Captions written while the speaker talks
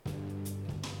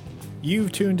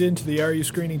You've tuned into the Are You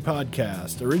Screening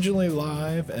podcast. Originally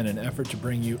live and an effort to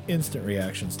bring you instant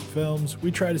reactions to films,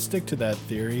 we try to stick to that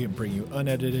theory and bring you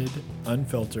unedited,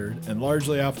 unfiltered, and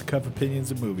largely off-the-cuff opinions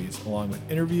of movies, along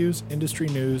with interviews, industry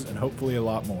news, and hopefully a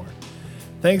lot more.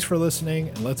 Thanks for listening,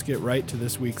 and let's get right to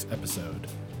this week's episode.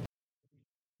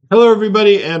 Hello,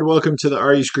 everybody, and welcome to the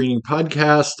Are You Screening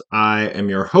podcast. I am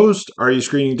your host,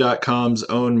 AreYouScreening.com's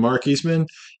own Mark Eastman.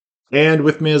 And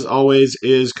with me, as always,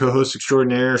 is co-host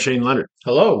extraordinaire Shane Leonard.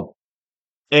 Hello.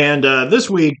 And this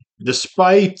week,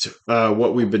 despite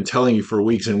what we've been telling you for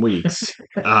weeks and weeks,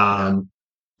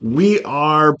 we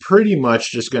are pretty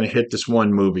much just going to hit this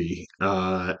one movie.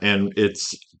 And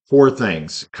it's four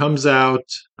things. Comes out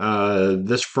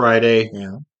this Friday.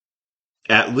 Yeah.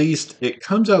 At least it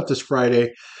comes out this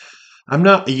Friday. I'm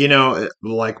not,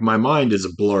 like my mind is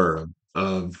a blur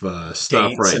of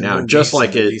stuff right now, just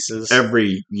like it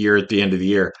every year at the end of the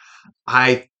year.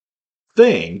 I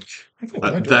think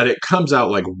that it comes out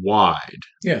like wide,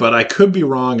 but I could be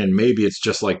wrong, and maybe it's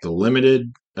just like the limited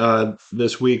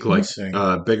this week, like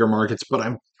bigger markets. But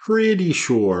I'm pretty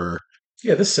sure.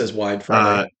 Yeah, this says wide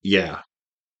Friday. Yeah.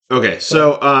 Okay,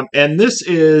 so and this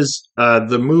is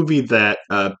the movie that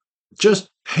just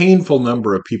painful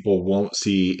number of people won't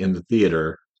see in the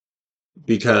theater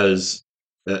because.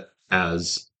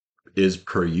 As is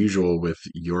per usual with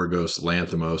Yorgos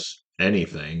Lanthimos,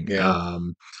 anything. Yeah.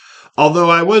 Although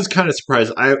I was kind of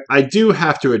surprised. I do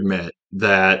have to admit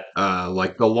that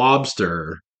like The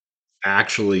Lobster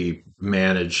actually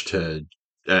managed to,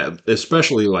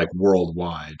 especially like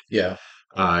worldwide,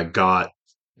 got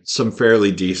some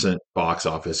fairly decent box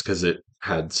office because it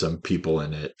had some people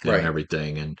in it and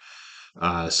everything. And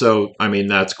so, I mean,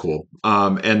 that's cool.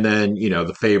 And then,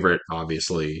 The Favorite,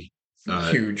 obviously,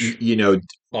 huge,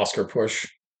 Oscar push.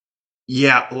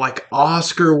 Yeah, like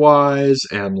Oscar wise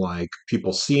and like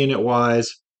people seeing it wise.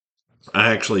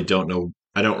 I actually don't know.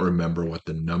 I don't remember what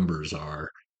the numbers are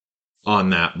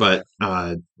on that, but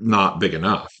not big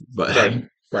enough. But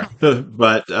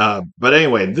but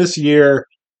anyway, this year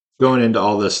going into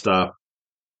all this stuff,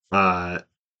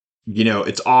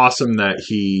 it's awesome that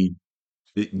he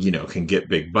can get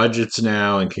big budgets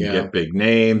now and can get big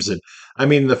names. And I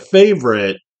mean, The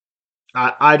Favorite,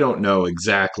 I don't know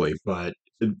exactly, but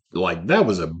like that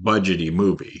was a budgety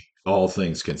movie, all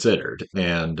things considered,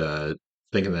 and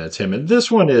thinking that it's him. And this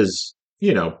one is,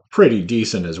 pretty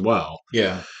decent as well.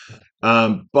 Yeah.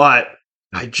 But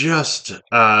I just,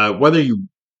 whether you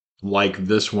like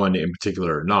this one in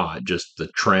particular or not, just the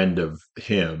trend of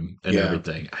him and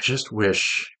everything, I just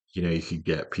wish, you could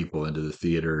get people into the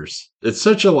theaters. It's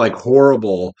such a like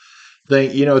horrible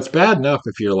thing. It's bad enough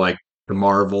if you're like the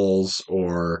Marvels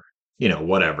or,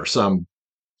 whatever, some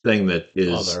thing that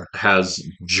has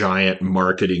giant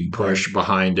marketing push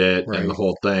behind it and the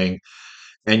whole thing.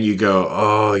 And you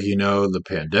go, the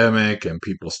pandemic and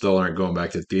people still aren't going back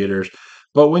to theaters.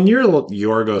 But when you're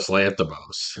Yorgos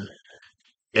Lanthimos,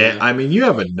 I mean, you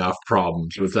have enough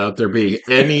problems without there being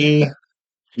any,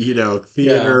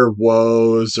 theater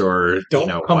woes or,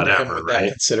 whatever, with that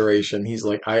consideration. He's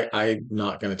like, I'm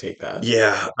not going to take that.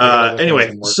 Yeah.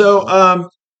 Anyway, so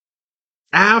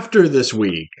after this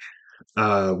week,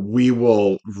 we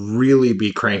will really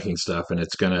be cranking stuff, and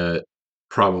it's gonna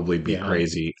probably be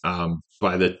crazy.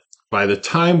 By the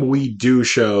time we do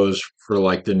shows for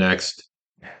like the next,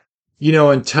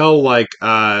 until like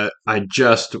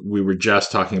we were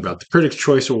just talking about the Critics'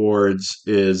 Choice Awards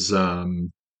is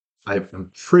I'm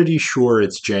pretty sure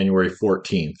it's January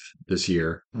 14th this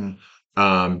year.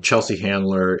 Chelsea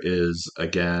Handler is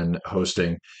again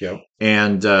hosting,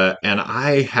 and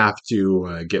I have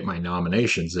to get my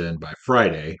nominations in by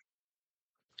Friday.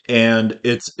 And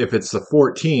if it's the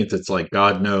 14th, it's like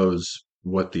God knows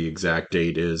what the exact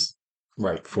date is.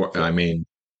 Right. I mean,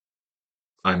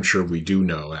 I'm sure we do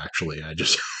know. Actually, I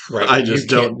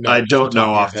don't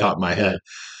know off the top of my head.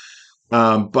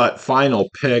 But final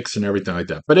picks and everything like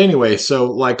that. But anyway, so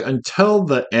like until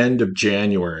the end of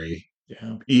January.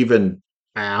 Even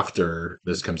after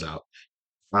this comes out,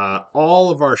 all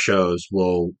of our shows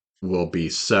will be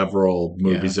several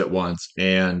movies at once,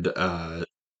 and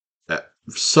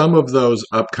some of those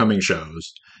upcoming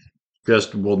shows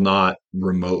just will not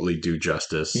remotely do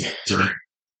justice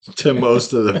to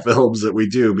most of the films that we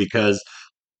do, because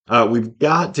we've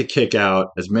got to kick out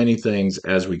as many things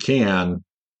as we can,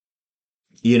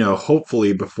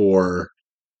 hopefully before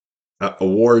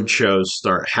award shows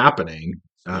start happening.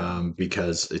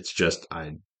 Because it's just,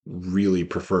 I really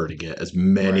prefer to get as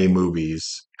many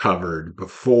movies covered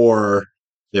before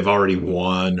they've already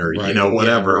won or,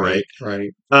 whatever.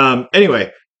 Right.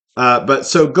 Anyway, but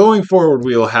so going forward,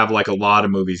 we will have like a lot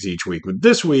of movies each week. With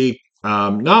this week,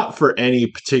 not for any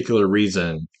particular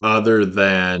reason other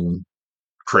than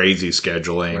crazy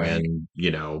scheduling Right. and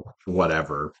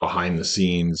whatever behind the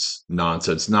scenes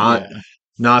nonsense. Not Yeah.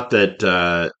 not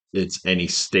that it's any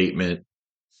statement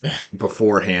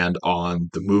beforehand on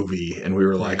the movie and we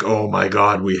were like, Right. oh my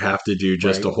god, we have to do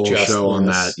just Right. a whole Just show on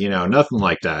that. this. Nothing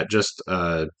like that. Just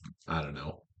I don't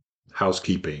know,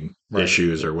 housekeeping Right.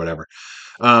 issues or whatever.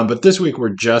 But this week we're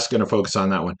just going to focus on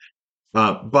that one.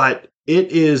 But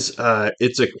it's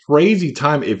a crazy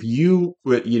time if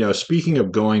speaking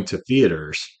of going to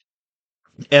theaters,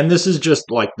 and this is just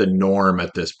like the norm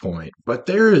at this point, but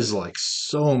there is like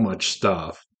so much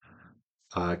stuff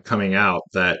coming out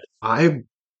that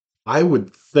I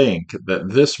would think that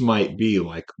this might be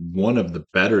like one of the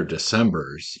better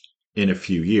Decembers in a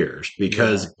few years, Yeah.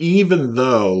 because even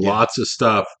though Yeah. lots of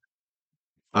stuff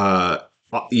uh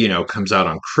comes out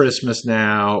on Christmas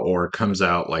now or comes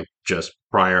out like just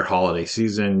prior holiday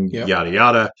season, Yep. yada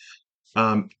yada,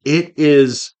 it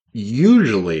is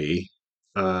usually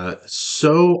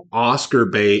so Oscar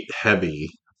bait heavy,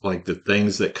 like the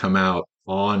things that come out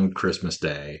on Christmas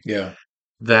Day, Yeah.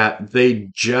 that they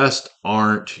just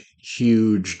aren't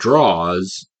huge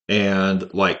draws.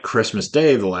 And like Christmas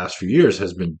Day, the last few years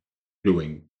has been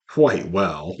doing quite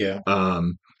well. Yeah.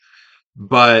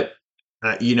 But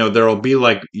there'll be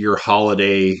like your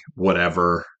holiday,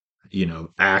 whatever,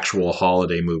 actual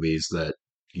holiday movies that,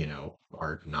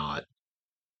 are not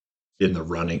in the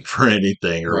running for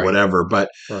anything or Right. whatever.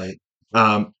 Right.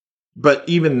 Um, but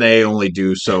even they only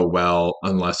do so well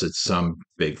unless it's some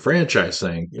big franchise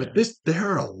thing. But Yeah. there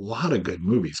are a lot of good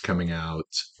movies coming out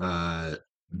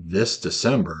this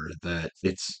December that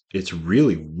it's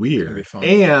really It's gonna be weird. fun.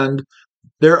 And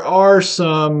there are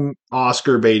some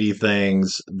Oscar baity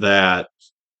things that,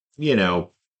 you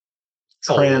know,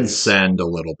 Always. transcend a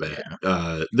little bit.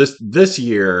 Yeah. This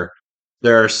year,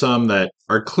 there are some that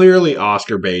are clearly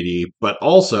Oscar baity, but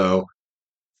also,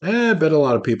 I bet a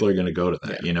lot of people are going to go to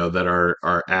that. Yeah. That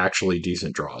are actually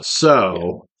decent draws. Yeah.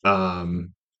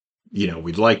 So,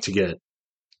 we'd like to get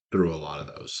through a lot of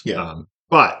those. Yeah.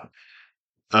 But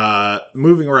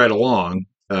moving right along.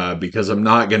 Because I'm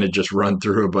not going to just run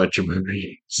through a bunch of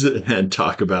movies and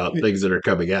talk about things that are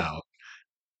coming out.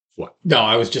 What? No,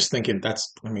 I was just thinking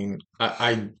I mean,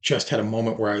 I just had a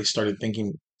moment where I started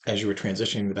thinking as you were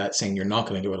transitioning to that, saying you're not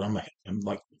going to do it. I'm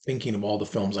like thinking of all the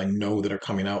films I know that are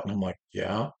coming out, and I'm like,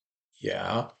 yeah,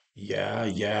 yeah, yeah,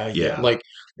 yeah, yeah. Yeah. Like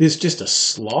there's just a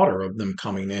slaughter of them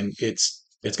coming in. It's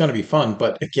going to be fun,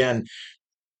 but again,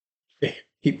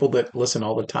 people that listen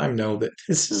all the time know that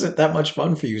this isn't that much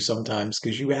fun for you sometimes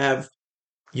because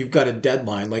you've got a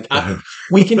deadline.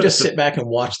 We can just sit back and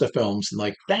watch the films and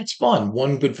like that's fun,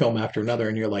 one good film after another,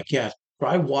 and you're like, yeah,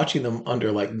 try watching them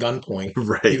under like gunpoint. You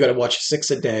Right. got to watch 6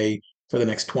 a day for the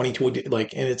next 22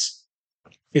 like, and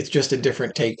it's just a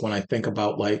different take when I think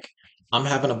about like I'm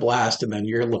having a blast, and then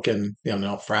you're looking,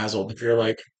 frazzled. If you're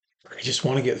like, I just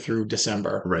want to get through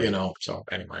December, Right. So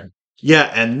anyway.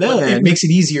 Yeah, and But it then makes it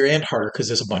easier and harder because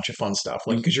there's a bunch of fun stuff.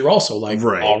 Like, because you're also like,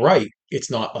 right. all right, it's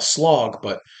not a slog,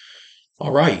 but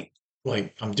all right,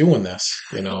 like I'm doing this,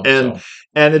 And so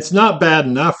it's not bad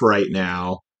enough right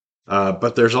now.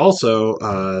 But there's also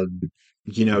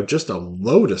just a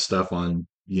load of stuff on,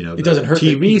 it the doesn't hurt that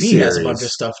TV TV has a bunch of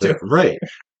series. stuff too. Right.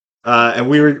 And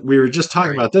we were just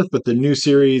talking Right. about this, but the new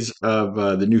series of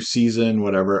the new season,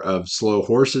 whatever, of Slow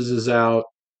Horses is out,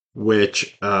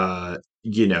 which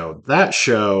that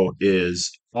show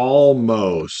is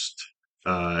almost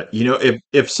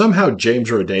if somehow James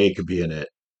Roday could be in it,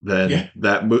 then Yeah.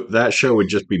 that show would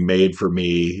just be made for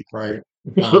me. Right.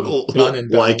 Done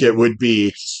and Like done. it would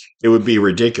be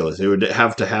ridiculous. It would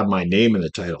have to have my name in the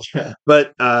title. Yeah.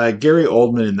 But Gary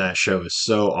Oldman in that show is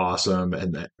so awesome,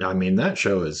 and that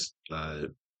show is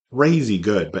crazy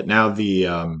good. But now the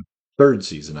third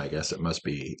season, I guess it must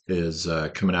be, is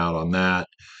coming out on that.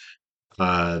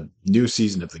 New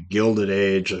season of The Gilded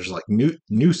Age. There's like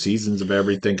new seasons of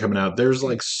everything coming out. There's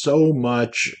like so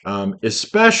much,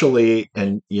 especially,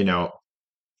 and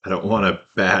I don't want to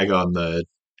bag on the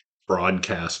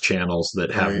broadcast channels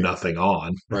that have Right. nothing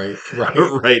on Right. Right.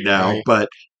 right now, Right. but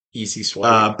Easy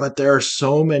swipe. there are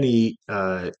so many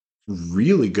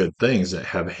really good things that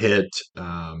have hit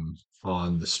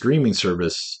on the streaming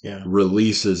service Yeah.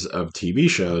 releases of TV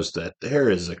shows that there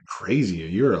is a crazy.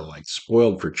 You're like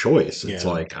spoiled for choice. It's Yeah.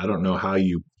 like I don't know how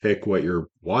you pick what you're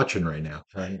watching right now.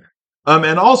 Right.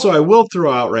 And also, I will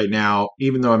throw out right now,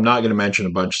 even though I'm not going to mention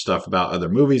a bunch of stuff about other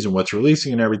movies and what's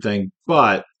releasing and everything,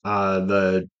 but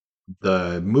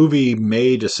the movie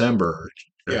May December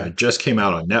Yeah. just came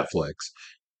out on Netflix,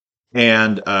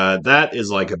 and that is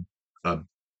like a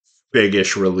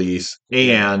big-ish release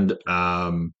and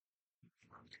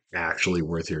actually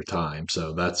worth your time.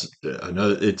 So that's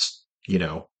another. It's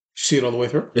see it all the way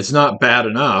through. It's not bad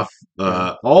enough.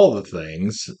 All the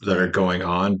things that are going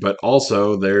on, but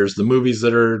also there's the movies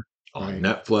that are on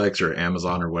Netflix or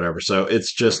Amazon or whatever. So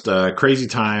it's just a crazy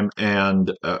time,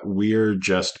 and we're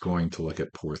just going to look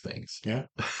at Poor Things. Yeah.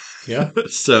 Yeah.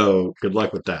 So good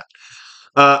luck with that.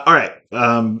 All right.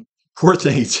 Poor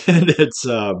Things. And it's,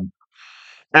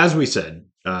 as we said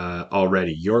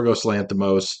already, Yorgos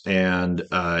Lanthimos, and,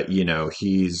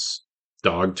 he's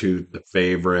Dogtooth, The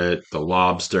Favorite, The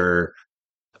Lobster,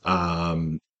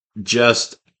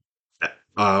 just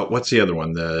what's the other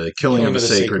one? The Killing of a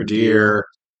Sacred Deer.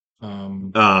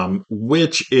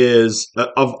 Which is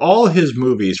of all his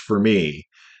movies for me,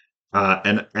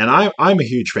 and I'm a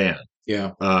huge fan.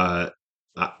 Yeah.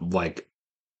 Like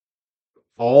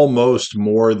almost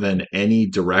more than any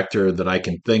director that I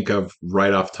can think of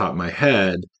right off the top of my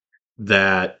head.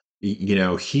 That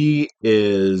he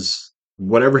is,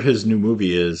 whatever his new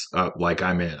movie is, like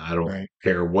I'm in. I don't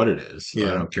care what it is.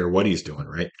 Yeah. I don't care what he's doing.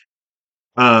 Right.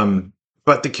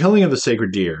 But The Killing of the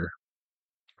Sacred Deer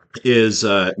is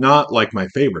not like my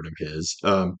favorite of his,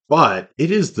 but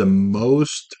it is the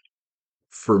most,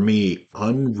 for me,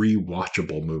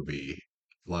 unrewatchable movie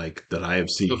like that I have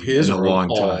seen of his in a long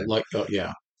time. Like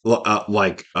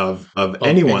Like of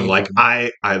anyone. Like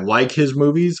I like his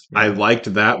movies. I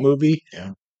liked that movie.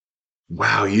 Yeah.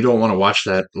 Wow, you don't want to watch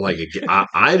that like again.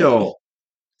 I don't.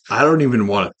 I don't even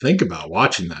want to think about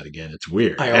watching that again. It's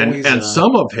weird. And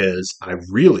some of his, I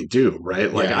really do,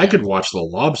 right? Like I could watch The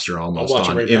Lobster almost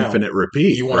on infinite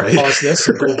repeat. You want to pause this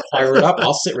and go fire it up?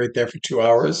 I'll sit right there for 2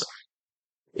 hours.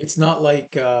 It's not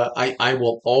like I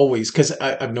will always, because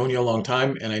I've known you a long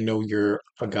time, and I know you're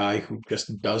a guy who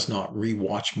just does not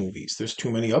rewatch movies. There's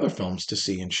too many other films to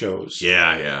see and shows.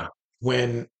 Yeah, yeah.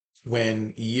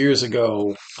 When years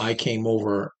ago I came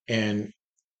over and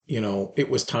it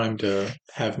was time to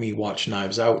have me watch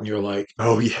Knives Out, and you're like,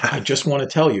 oh yeah, I just want to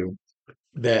tell you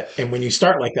that. And when you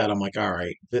start like that, I'm like, all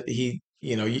right, that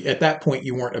at that point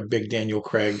you weren't a big Daniel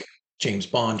Craig, James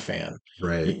Bond fan.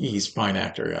 Right. He's a fine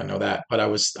actor, I know that, but I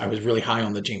was really high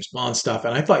on the James Bond stuff,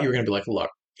 and I thought you were going to be like, look,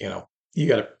 you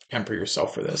got to temper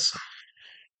yourself for this.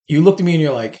 You looked at me and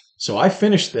you're like, so I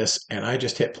finished this and I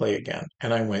just hit play again.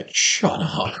 And I went, shut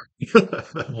up.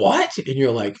 What? And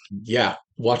you're like, yeah,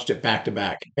 watched it back to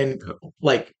back. And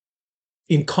like,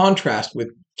 in contrast with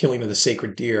Killing of the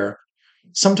Sacred Deer,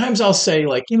 sometimes I'll say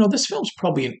like, this film's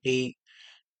probably an 8.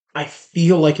 I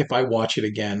feel like if I watch it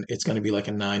again, it's going to be like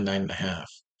a 9, 9.5.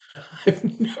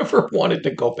 I've never wanted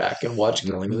to go back and watch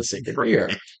Killing of the Sacred Deer.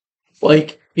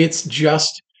 Like, it's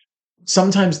just,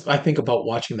 sometimes I think about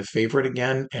watching The Favorite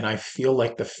again, and I feel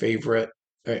like The Favorite,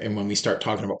 and when we start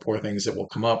talking about Poor Things, it will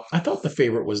come up. I thought The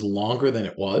Favorite was longer than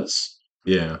it was.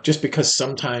 Yeah. Just because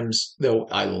sometimes, though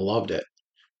I loved it,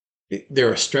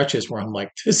 there are stretches where I'm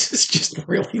like, this is just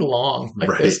really long.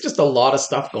 Like, there's just a lot of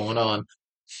stuff going on.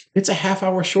 It's a half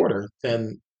hour shorter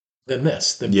than Poor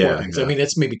Things. I mean,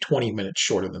 it's maybe 20 minutes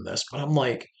shorter than this, but I'm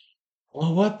like,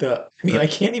 well, what the? I mean, I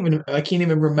can't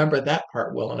even remember that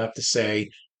part well enough to say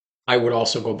I would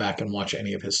also go back and watch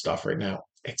any of his stuff right now,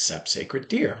 except Sacred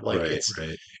Deer. Like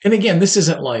and again, this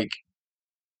isn't like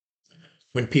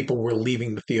when people were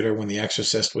leaving the theater when The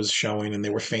Exorcist was showing and they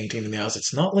were fainting in the house.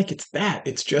 It's not like it's that.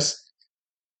 It's just,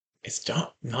 it's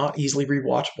not easily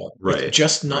rewatchable. Right. It's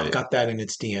just not got that in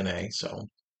its DNA. So.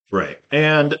 Right.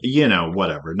 And,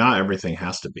 whatever. Not everything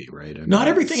has to be, right? I mean, not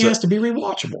everything has to be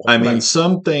rewatchable. I mean,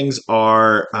 some things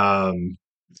are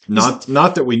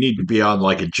not that we need to be on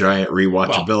like a giant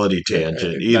rewatchability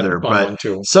tangent either, but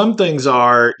some things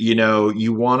are,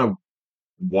 you want to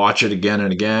watch it again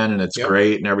and again and it's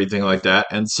great and everything like that.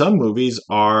 And some movies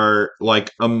are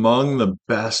like among the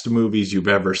best movies you've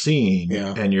ever seen.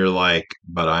 Yeah. And you're like,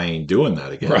 but I ain't doing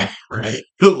that again. Right.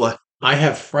 I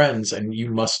have friends, and you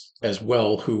must as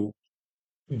well, who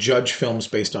judge films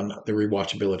based on the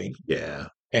rewatchability. Yeah.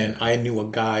 And I knew a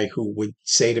guy who would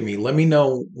say to me, let me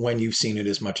know when you've seen it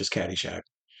as much as Caddyshack.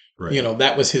 Right.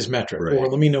 That was his metric. Right. Or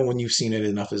let me know when you've seen it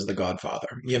enough as The Godfather.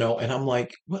 And I'm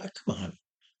like, well, come on.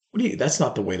 That's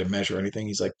not the way to measure anything.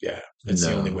 He's like, yeah, it's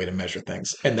the only way to measure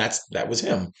things. And that was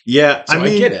him. Yeah. So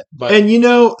I get it. But, and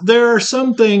there are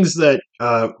some things that,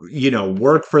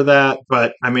 work for that.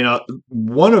 But I mean,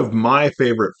 one of my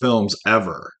favorite films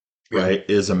ever, right,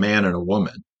 is A Man and a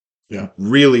Woman. Yeah.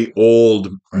 Really old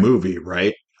movie,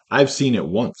 right? I've seen it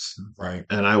once. Right.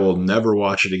 And I will never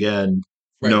watch it again,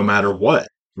 no matter what.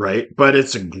 Right. But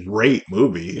it's a great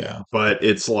movie. Yeah. But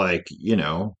it's like,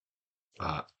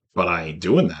 but I ain't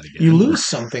doing that again. You lose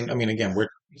something. I mean, again,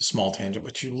 small tangent,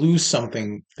 but you lose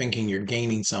something thinking you're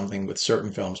gaining something with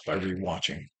certain films by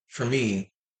rewatching. For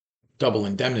me, Double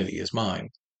Indemnity is mine.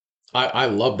 I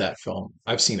love that film.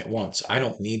 I've seen it once. I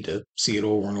don't need to see it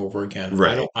over and over again.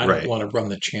 Right, I don't right. want to run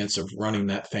the chance of running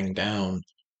that thing down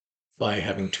by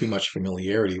having too much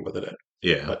familiarity with it.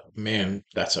 Yeah. But man,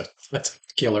 that's a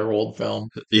killer old film.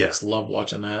 Yeah. Just love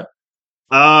watching that.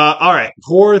 All right.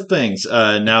 Poor things.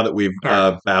 Now that we've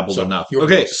All right. babbled So, enough. Yorgos.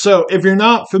 Okay. So if you're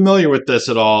not familiar with this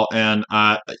at all, and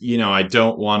I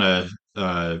don't want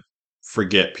to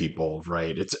forget people,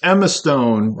 right? It's Emma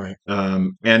Stone, Right.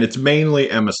 and it's mainly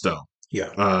Emma Stone.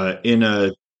 Yeah. In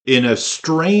a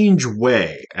strange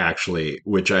way, actually,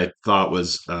 which I thought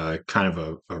was kind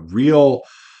of a real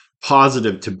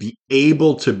positive to be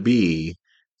able to be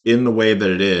in the way that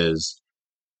it is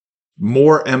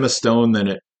more Emma Stone than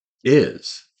it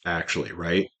is actually,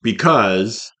 right?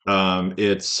 Because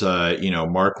it's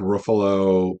Mark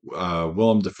Ruffalo,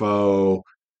 Willem Defoe,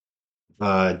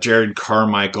 Jared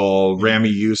Carmichael, Rami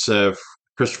Youssef,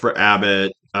 Christopher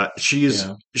Abbott.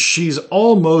 She's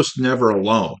almost never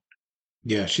alone.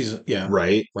 Yeah,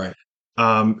 right. Right.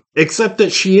 Except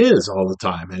that she is all the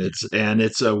time, and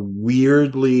it's a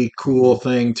weirdly cool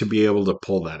thing to be able to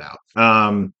pull that out.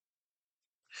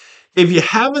 If you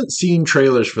haven't seen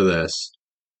trailers for this,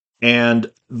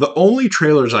 and the only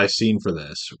trailers I've seen for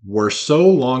this were so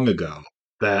long ago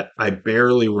that I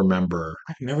barely remember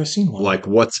I've never seen one. like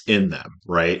what's in them,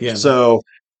 right? Yeah. So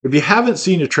if you haven't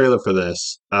seen a trailer for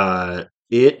this,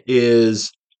 it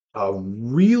is a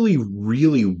really,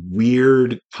 really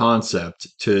weird concept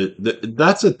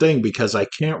that's a thing because I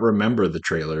can't remember the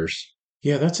trailers,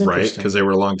 Yeah, that's right? interesting. Because they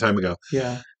were a long time ago.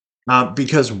 Yeah.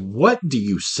 Because what do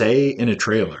you say in a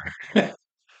trailer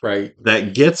Right.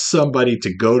 that gets somebody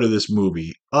to go to this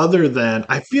movie other than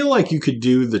I feel like you could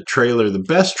do the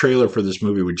best trailer for this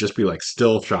movie would just be like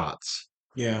still shots.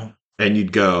 Yeah. And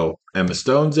you'd go, Emma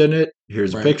Stone's in it.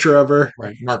 Here's a Right. picture of her.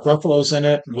 Right. Mark Ruffalo's in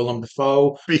it. Willem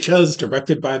Defoe. Because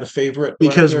Directed by the favorite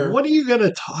Because director. what are you going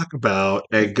to talk about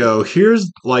and go,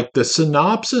 here's like the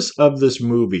synopsis of this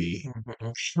movie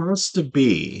has to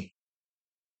be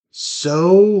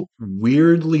so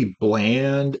weirdly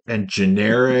bland and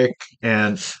generic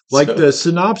and like the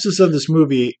synopsis of this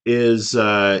movie is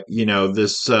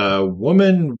this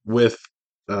woman with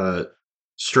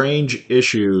strange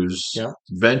issues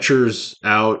ventures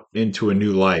out into a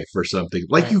new life or something.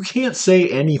 Like you can't say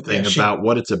anything about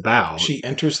what it's about. She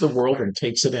enters the world and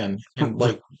takes it in. And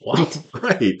like, what?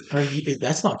 Right.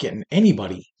 That's not getting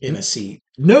anybody in a seat.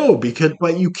 No,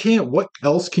 but you can't. What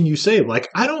else can you say? Like,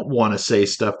 I don't want to say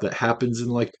stuff that happens in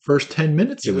like the first 10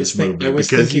 minutes of this movie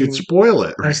because you'd spoil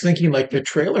it. Right? I was thinking like the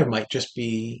trailer might just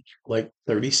be like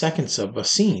 30 seconds of a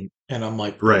scene. And I'm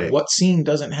like, what scene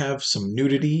doesn't have some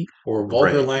nudity or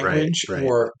vulgar language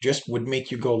or just would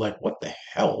make you go like, what the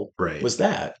hell was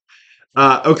that?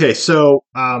 Okay, so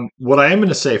what I am going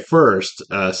to say first,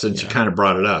 since you kind of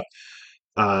brought it up,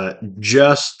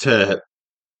 just to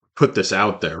put this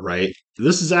out there, right?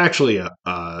 This is actually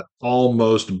a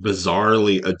almost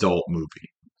bizarrely adult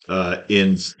movie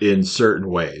in certain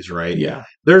ways, right? Yeah.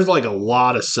 There's like a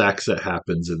lot of sex that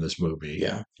happens in this movie.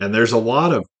 Yeah. And there's a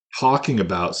lot of talking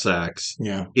about sex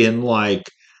yeah. in like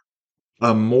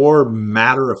a more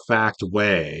matter-of-fact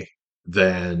way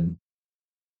than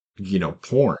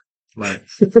porn. Right.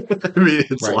 I mean,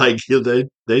 it's like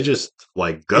they just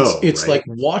like go. It's like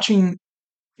watching.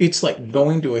 It's like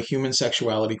going to a human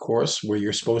sexuality course where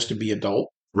you're supposed to be adult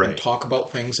and talk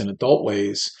about things in adult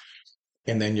ways,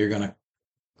 and then you're gonna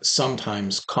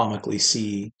sometimes comically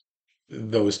see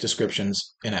those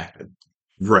descriptions enacted.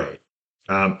 Right.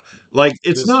 Like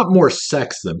it's not more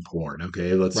sex than porn.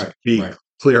 Okay, let's be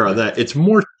clear on that. It's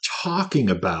more talking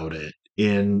about it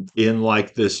in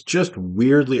like this just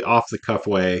weirdly off the cuff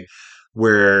way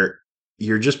where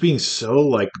you're just being so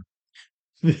like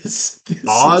this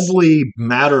oddly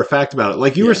matter of fact about it.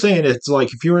 Like you were saying, it's like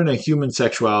if you're in a human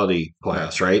sexuality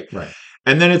class, right? Right.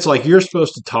 And then it's like you're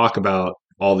supposed to talk about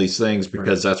all these things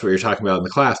because that's what you're talking about in the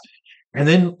class. And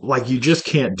then like you just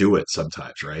can't do it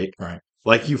sometimes, right? Right.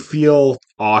 Like you feel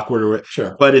awkward.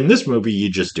 Sure. But in this movie,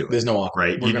 you just do it. There's no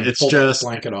awkward. Right. It's pull just that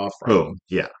blanket off. Right? Boom.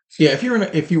 Yeah. Yeah. If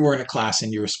you were in a class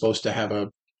and you were supposed to have a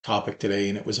topic today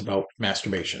and it was about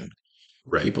masturbation.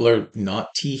 Right. People are not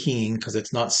teeing because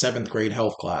it's not 7th grade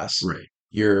health class. Right.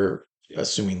 You're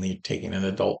assumingly taking an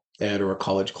adult ed or a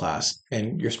college class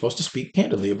and you're supposed to speak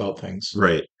candidly about things.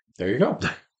 Right. There you go.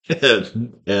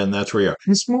 And that's where you are.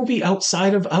 This movie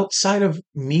outside of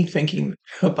me thinking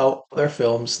about other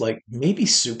films like maybe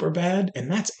Superbad,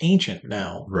 and that's ancient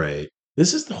now. Right.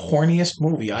 This is the horniest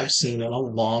movie I've seen in a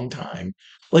long time.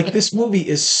 Like this movie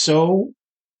is so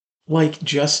like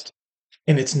just,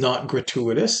 and it's not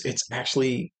gratuitous. It's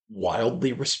actually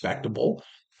wildly respectable,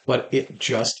 but it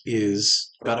just is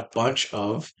got a bunch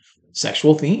of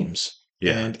sexual themes.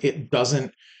 Yeah. And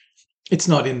it's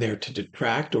not in there to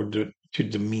detract or to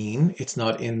demean. It's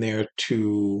not in there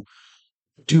to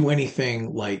do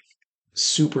anything like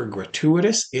super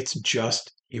gratuitous. It's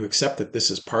just you accept that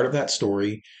this is part of that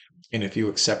story. And if you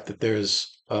accept that there's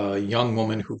a young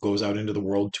woman who goes out into the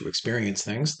world to experience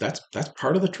things, that's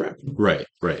part of the trip. Right.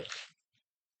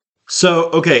 So,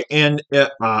 okay, and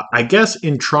I guess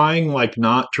in trying like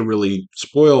not to really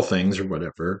spoil things or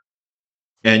whatever,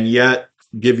 and yet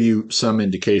give you some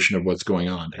indication of what's going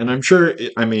on. And I'm sure,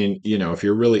 I mean, if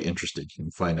you're really interested, you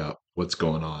can find out what's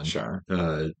going on Sure.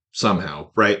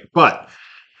 Somehow, right? But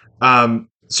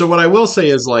so what I will say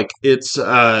is like it's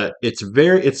like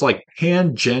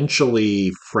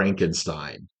tangentially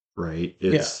Frankenstein, right?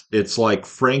 It's like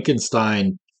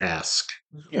Frankenstein-esque.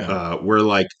 Yeah. We're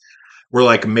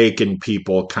like making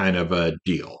people kind of a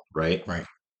deal, right? Right.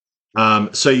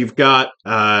 So you've got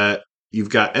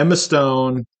Emma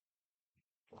Stone.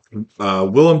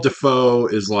 Willem Defoe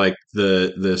is like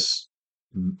this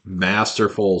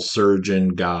masterful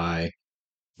surgeon guy.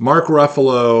 Mark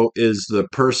Ruffalo is the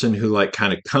person who like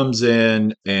kind of comes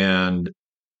in and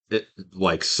it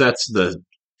like sets the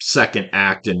second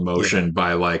act in motion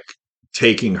by like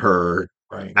taking her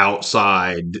Right.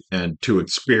 outside and to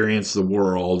experience the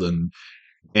world, and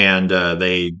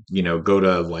they go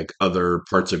to like other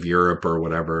parts of Europe or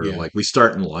whatever. Yeah. Like we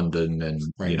start in London and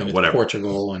Right. And it's whatever.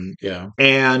 Portugal and yeah.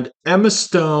 And Emma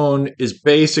Stone is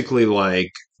basically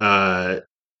like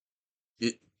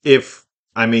if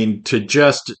I mean to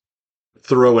just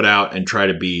throw it out and try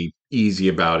to be easy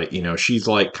about it, she's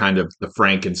like kind of the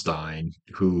Frankenstein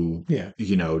who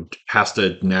has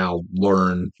to now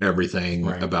learn everything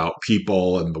about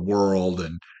people and the world,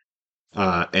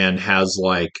 and has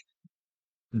like,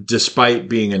 despite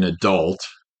being an adult,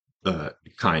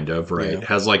 kind of, right,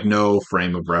 has like no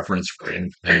frame of reference for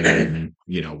anything, and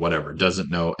whatever,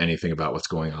 doesn't know anything about what's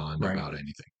going on about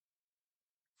anything.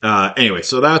 Anyway,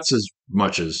 so that's as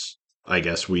much as I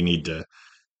guess we need to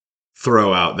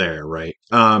throw out there, right?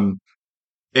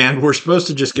 And we're supposed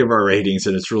to just give our ratings,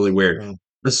 and it's really weird.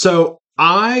 So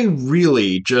I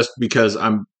really, just because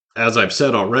as I've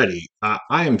said already, I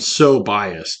am so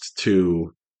biased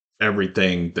to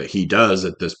everything that he does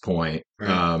at this point.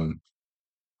 The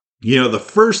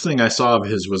first thing I saw of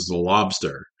his was The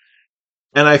Lobster.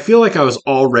 And I feel like I was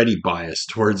already biased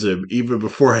towards him even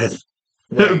before I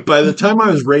by the time I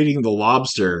was rating The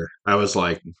Lobster, I was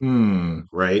like,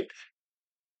 right?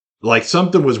 Like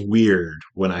something was weird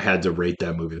when I had to rate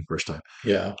that movie the first time.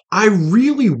 Yeah. I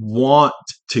really want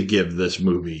to give this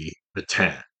movie a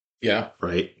 10. Yeah.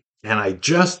 Right? And I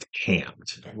just can't.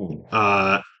 You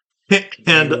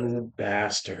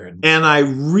bastard. And I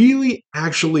really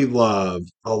actually love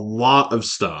a lot of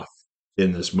stuff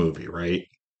in this movie, right?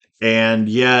 And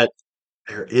yet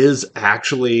there is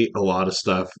actually a lot of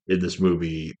stuff in this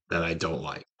movie that I don't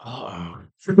like.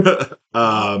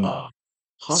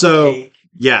 So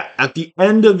yeah, at the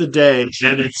end of the day,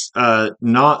 and it's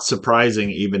not surprising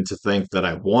even to think that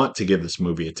I want to give this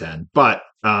movie a 10, but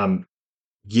I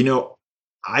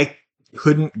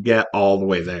couldn't get all the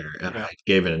way there, and I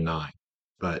gave it a 9.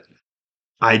 But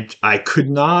I could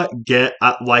not get,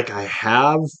 like, I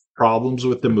have problems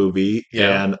with the movie,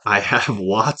 and I have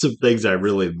lots of things I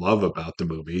really love about the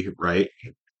movie, right?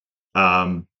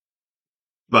 But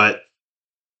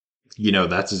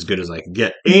that's as good as I can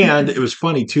get. And it was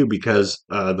funny too, because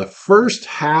the first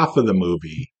half of the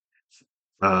movie,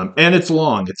 and it's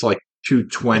long, it's like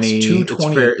 220.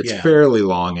 It's fairly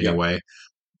long anyway.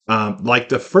 Like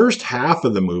the first half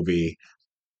of the movie,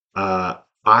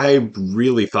 I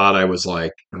really thought, I was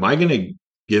like, am I going to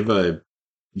give a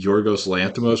Yorgos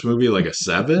Lanthimos movie like a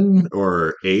 7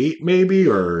 or 8 maybe,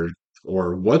 or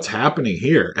what's happening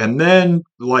here? And then,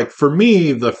 like, for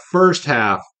me, the first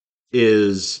half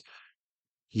is,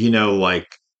 like,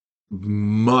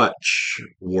 much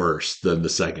worse than the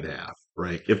second half,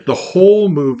 right? If the whole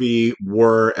movie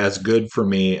were as good for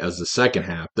me as the second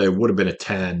half, there would have been a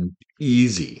 10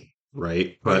 easy,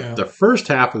 right? But the first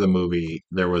half of the movie,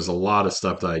 there was a lot of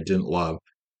stuff that I didn't love.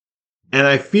 And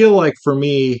I feel like for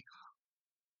me,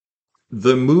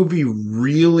 the movie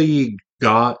really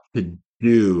got to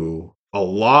do a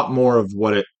lot more of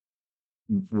what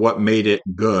made it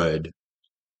good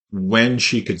when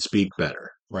she could speak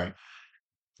better. Right.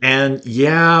 And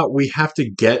yeah, we have to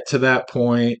get to that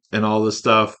point and all this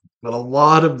stuff, but a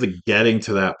lot of the getting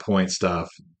to that point stuff,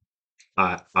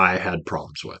 I had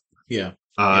problems with. Yeah.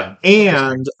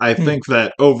 And I think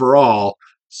that overall,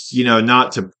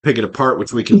 not to pick it apart,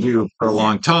 which we can do for a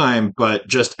long time, but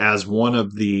just as one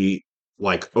of the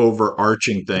like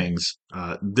overarching things,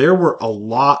 there were a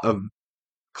lot of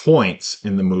points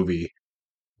in the movie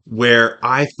where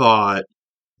I thought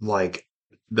like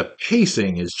the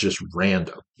pacing is just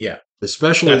random. Yeah.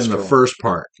 Especially in the first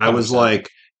part. I was like,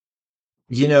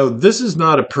 this is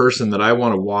not a person that I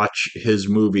want to watch his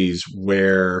movies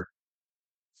where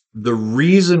the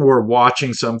reason we're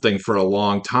watching something for a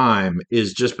long time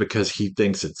is just because he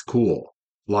thinks it's cool.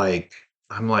 Like,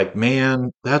 I'm like,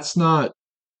 man, that's not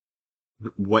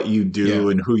what you do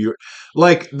and who you're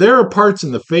like. There are parts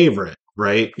in The Favorite,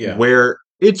 right? Yeah. Where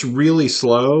it's really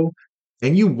slow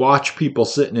and you watch people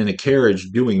sitting in a carriage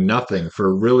doing nothing for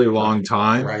a really long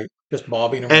time. Right. Just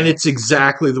bobbing around. And it's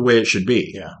exactly the way it should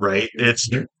be. Yeah. Right.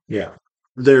 Yeah.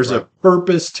 There's a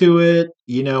purpose to it,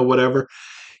 whatever.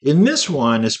 In this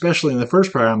one, especially in the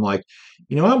first part, I'm like,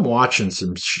 I'm watching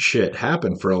some shit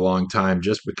happen for a long time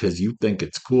just because you think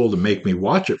it's cool to make me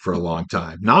watch it for a long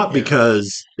time, not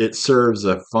because it serves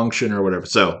a function or whatever.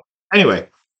 So anyway,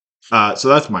 so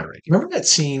that's my rating. Remember that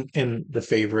scene in The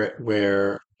Favorite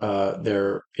where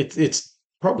it's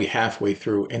probably halfway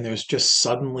through and there's just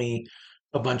suddenly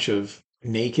a bunch of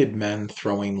naked men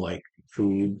throwing like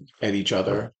food at each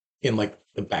other in like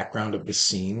the background of the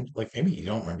scene. Like maybe you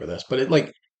don't remember this, but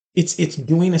it's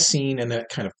doing a scene and then it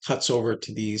kind of cuts over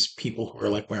to these people who are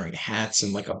like wearing hats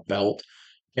and like a belt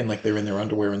and like they're in their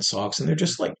underwear and socks and they're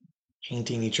just like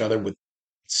painting each other with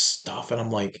stuff. And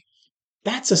I'm like,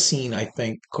 that's a scene I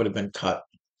think could have been cut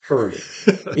early.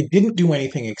 It didn't do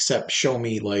anything except show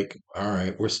me like, all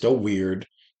right, we're still weird.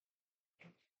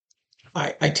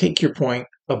 I take your point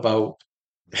about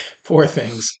Poor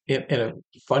Things in a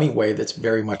funny way that's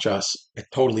very much us. I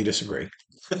totally disagree.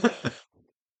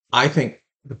 I think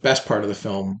the best part of the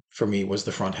film for me was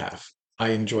the front half.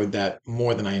 I enjoyed that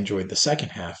more than I enjoyed the second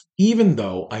half, even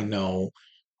though I know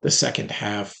the second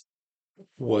half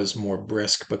was more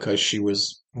brisk because she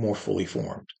was more fully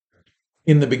formed.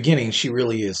 In the beginning, she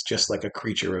really is just like a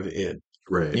creature of id.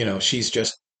 Right. She's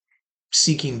just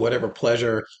seeking whatever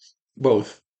pleasure,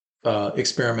 both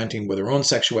experimenting with her own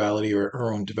sexuality or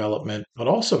her own development, but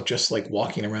also just like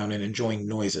walking around and enjoying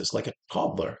noises like a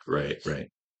toddler. Right.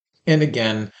 And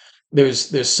again,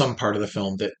 there's some part of the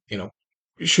film that,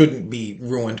 shouldn't be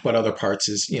ruined, but other parts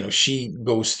is, she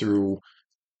goes through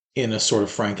in a sort of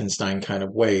Frankenstein kind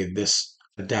of way, this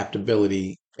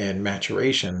adaptability and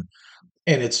maturation.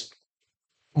 And it's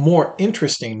more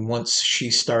interesting once she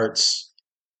starts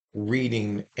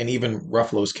reading, and even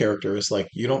Ruffalo's character is like,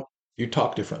 you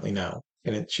talk differently now.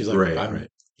 And she's like, I'm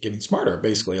getting smarter,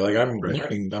 basically. Like I'm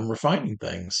learning, I'm refining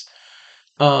things.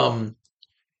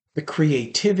 The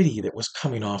creativity that was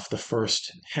coming off the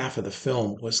first half of the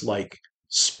film was like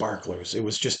sparklers. It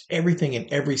was just everything in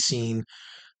every scene.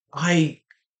 I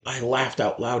I laughed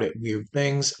out loud at weird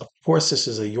things. Of course, this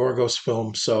is a Yorgos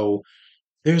film, so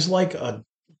there's like a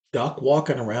duck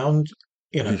walking around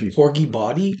in a porgy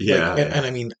body. And I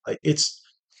mean,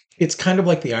 it's kind of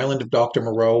like the Island of Dr.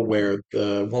 Moreau, where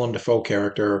the Willem Defoe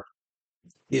character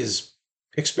is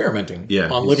experimenting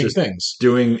on living things,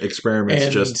 doing experiments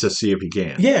just to see if he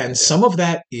can. Yeah, and some of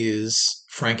that is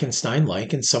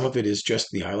Frankenstein-like, and some of it is just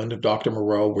the Island of Dr.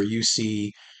 Moreau, where you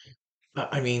see,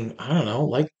 I mean, I don't know,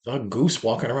 like a goose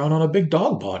walking around on a big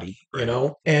dog body,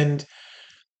 and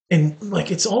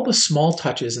like it's all the small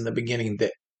touches in the beginning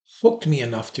that hooked me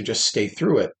enough to just stay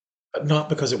through it. Not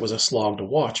because it was a slog to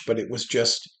watch, but it was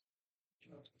just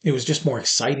more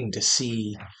exciting to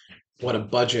see what a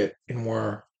budget and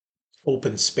more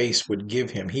open space would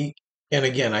give him. And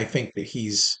again, I think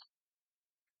he's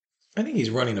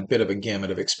running a bit of a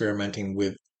gamut of experimenting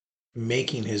with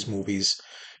making his movies.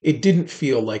 It didn't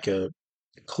feel like a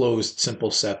closed, simple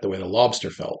set the way The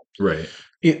Lobster felt. Right.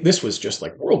 This was just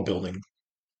like world building.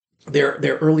 They're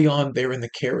early on. They're in the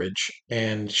carriage,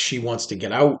 and she wants to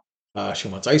get out. She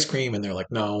wants ice cream, and they're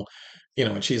like, no,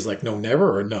 and she's like, no,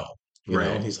 never, or no,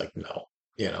 and he's like,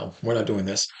 no, we're not doing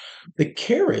this. The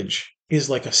carriage is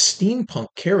like a steampunk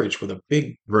carriage with a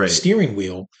big steering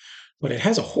wheel, but it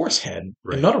has a horse head,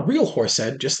 and not a real horse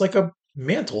head, just like a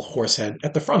mantle horse head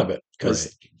at the front of it,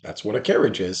 because that's what a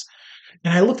carriage is.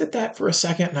 And I looked at that for a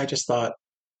second, and I just thought,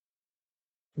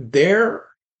 they're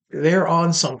they're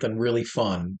on something really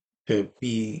fun to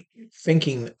be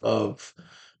thinking of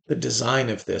the design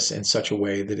of this in such a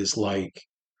way that is like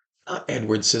not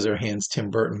Edward Scissorhands, Tim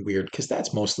Burton weird, because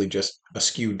that's mostly just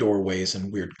askew doorways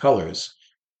and weird colors.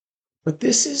 But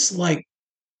this is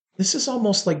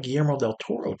almost like Guillermo del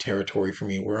Toro territory for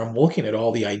me, where I'm looking at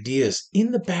all the ideas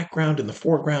in the background, in the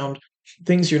foreground,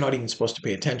 things you're not even supposed to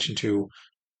pay attention to,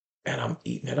 and I'm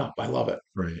eating it up. I love it.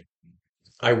 Right.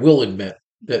 I will admit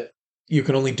that you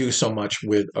can only do so much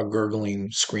with a gurgling,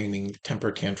 screaming,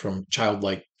 temper tantrum,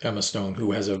 childlike Emma Stone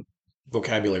who has a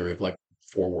vocabulary of like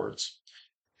 4 words.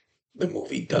 The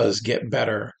movie does get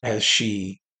better as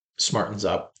she smartens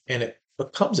up and it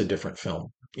becomes a different film,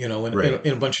 Right.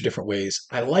 in a bunch of different ways.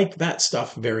 I like that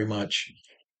stuff very much.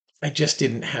 I just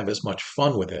didn't have as much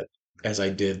fun with it as I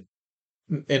did.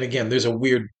 And again, there's a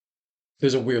weird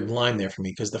line there for me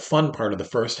because the fun part of the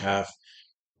first half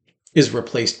is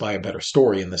replaced by a better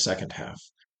story in the second half.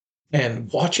 And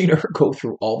watching her go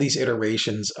through all these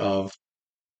iterations of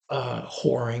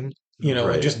whoring, and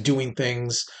Right. just doing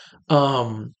things,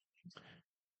 um,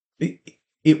 it,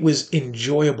 it was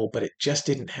enjoyable, but it just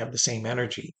didn't have the same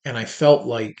energy. And I felt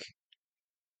like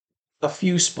a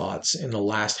few spots in the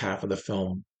last half of the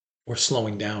film were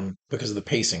slowing down because of the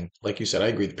pacing. Like you said, I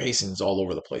agree. The pacing is all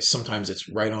over the place. Sometimes it's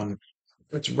right on.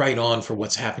 It's right on for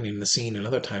what's happening in the scene, and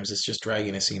other times it's just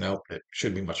dragging a scene out that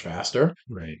should be much faster.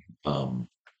 Right. Um,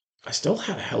 I still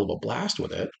had a hell of a blast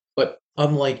with it, but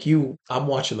unlike you, I'm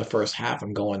watching the first half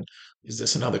and going, "Is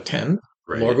this another 10?"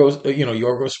 Right.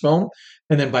 Yorgos film,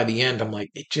 and then by the end, I'm like,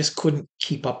 it just couldn't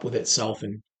keep up with itself,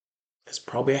 and it's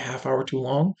probably a half hour too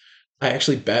long. I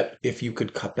actually bet if you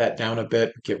could cut that down a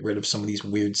bit, get rid of some of these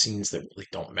weird scenes that really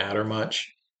don't matter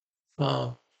much,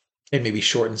 uh, and maybe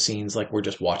shorten scenes like we're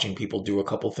just watching people do a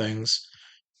couple things,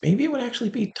 maybe it would actually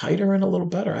be tighter and a little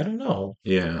better. I don't know.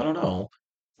 Yeah. I don't know.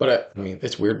 But I mean,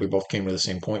 it's weird. We both came to the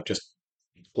same point, just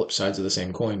flip sides of the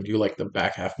same coin. You like the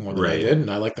back half more than I Right. did, and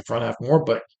I like the front half more,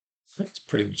 but it's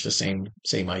pretty much the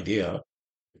same idea.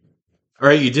 All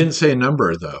right. You didn't say a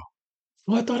number though.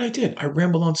 Well, I thought I did. I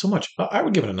rambled on so much. I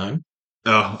would give it a 9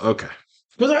 Oh, okay.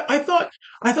 because I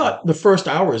thought the first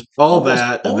hour is All almost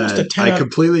that, and almost a then 10 I out.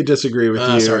 completely disagree with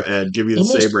you Sorry, and give you the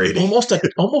same almost rating.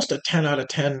 almost a 10 out of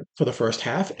 10 for the first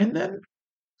half, and then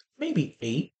maybe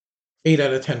 8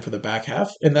 out of 10 for the back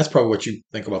half, and that's probably what you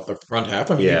think about the front half.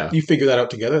 I mean, Yeah. you figure that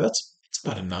out together. That's it's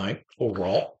about a 9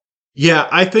 overall. Yeah,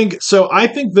 I think so. I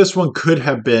think this one could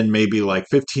have been maybe like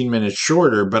 15 minutes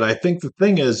shorter, but I think the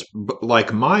thing is,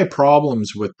 like, my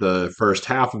problems with the first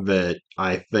half of it,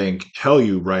 I think tell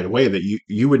you right away that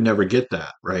you would never get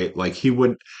that, right? Like, he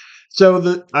wouldn't.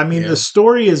 So I mean, the Yeah,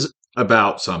 story is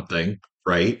about something,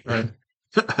 right? right.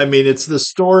 I mean, it's the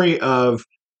story of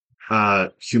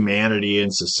humanity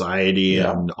and society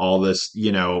Yeah, and all this,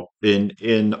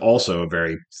 in also a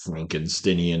very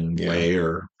Frankensteinian yeah, way,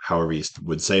 or however you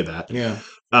would say that. yeah.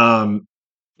 um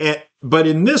but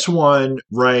in this one,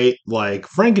 right, like,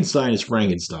 Frankenstein is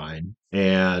Frankenstein,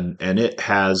 and it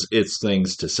has its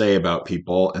things to say about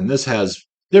people, and this has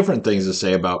different things to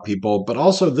say about people, but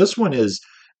also this one is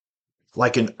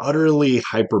like an utterly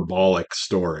hyperbolic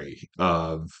story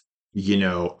of,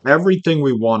 everything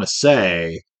we want to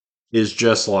say is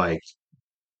just like,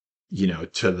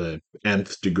 to the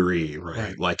nth degree, right?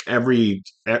 Right. Like,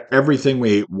 everything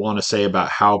we want to say about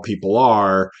how people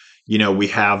are, we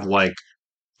have like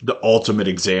the ultimate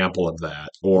example of that,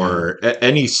 Yeah, or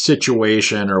any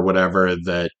situation or whatever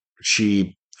that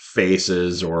she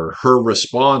faces, or her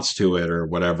response to it or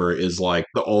whatever is like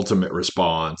the ultimate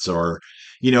response, or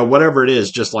whatever it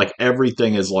is, just like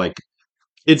everything is like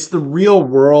it's the real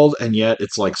world, and yet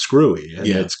it's like screwy. And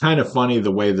yeah, it's kind of funny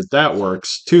the way that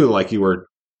works too, like you were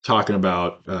talking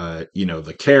about,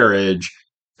 the carriage,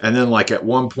 and then like at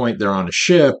one point they're on a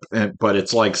ship, but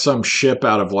it's like some ship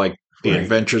out of like the right,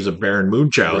 Adventures of Baron right.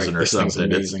 Munchausen or This thing's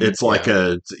something. it's amazing. it's like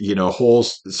Yeah, a, whole,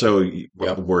 so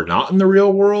yep, we're not in the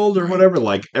real world or right. whatever,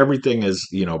 like everything is,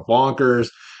 bonkers.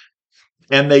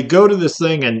 And they go to this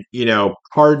thing, and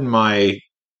pardon my,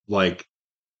 like,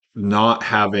 not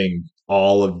having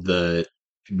all of the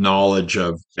knowledge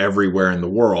of everywhere in the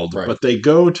world, Right. but they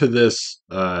go to this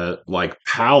like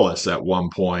palace at one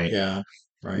point, Yeah,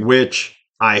 right. which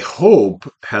I hope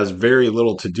has very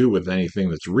little to do with anything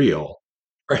that's real.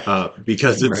 Right.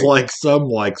 Because it's Right. like some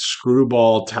like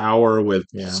screwball tower with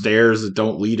Yeah, stairs that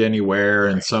don't lead anywhere,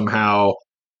 and right. somehow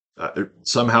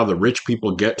the rich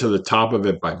people get to the top of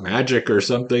it by magic or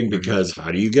something, Mhm. because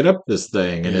how do you get up this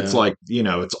thing? And it's Yeah, like,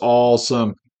 it's all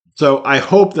some. So I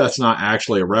hope that's not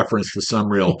actually a reference to some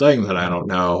real thing that I yeah, don't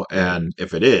know. right, And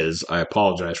if it is, I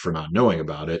apologize for not knowing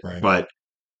about it. right. But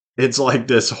it's like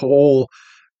this whole,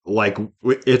 like,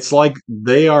 it's like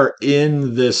they are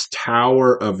in this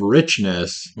tower of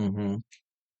richness, Mhm.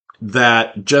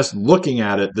 that just looking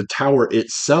at it, the tower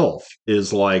itself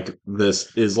is like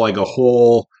a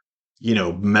whole,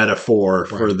 metaphor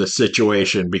for Right, the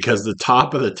situation, because the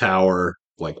top of the tower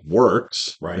like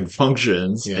works right. and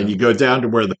functions, and Yeah, you go down to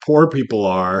where the poor people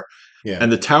are, yeah,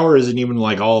 and the tower isn't even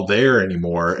like all there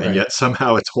anymore, and right. yet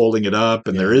somehow it's holding it up,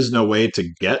 and there Yeah, is no way to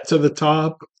get to the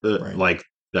top, right. like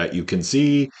that you can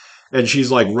see. And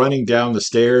she's like running down the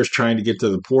stairs trying to get to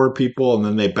the poor people, and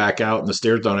then they back out and the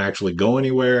stairs don't actually go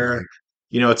anywhere.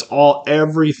 It's all,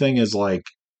 everything is like,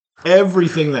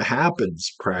 everything that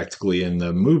happens practically in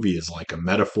the movie is like a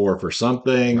metaphor for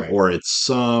something, Right. or it's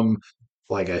some,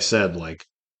 like I said, like,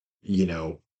 you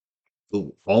know,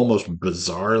 almost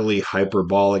bizarrely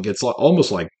hyperbolic. It's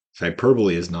almost like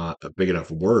hyperbole is not a big enough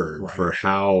word Right. for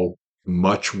how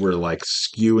much we're like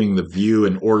skewing the view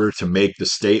in order to make the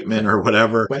statement or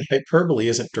whatever. When hyperbole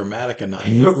isn't dramatic enough,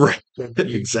 Right. you something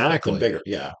Exactly. bigger.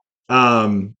 Yeah.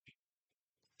 Um,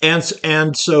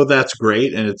 and so that's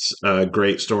great, and it's a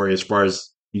great story as far as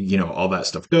all that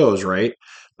stuff goes, right?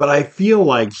 But I feel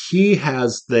like he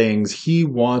has things he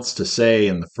wants to say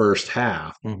in the first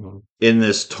half Mm-hmm. in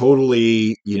this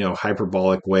totally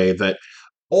hyperbolic way that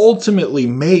ultimately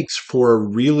makes for a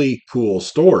really cool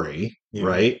story, Yeah.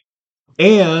 right?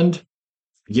 And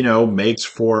makes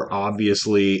for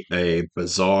obviously a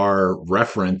bizarre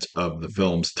reference of the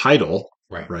film's title,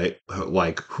 Right. right?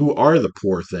 Like, who are the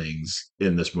poor things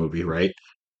in this movie, right?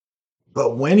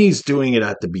 But when he's doing it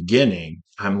at the beginning,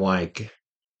 I'm like,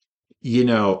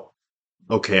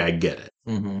 okay, I get it.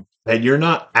 Mm-hmm. And you're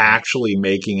not actually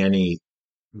making any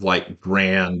like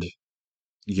grand,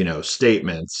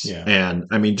 statements. Yeah. And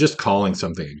I mean, just calling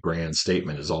something a grand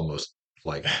statement is almost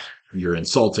like you're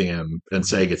insulting him and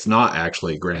saying it's not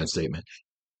actually a grand statement.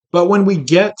 But when we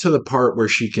get to the part where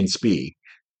she can speak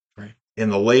Right. in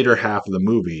the later half of the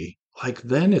movie, like,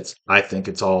 then I think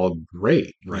it's all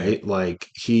great, right? Yeah. Like,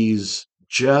 he's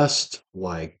just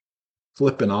like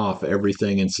flipping off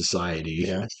everything in society.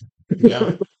 Yeah.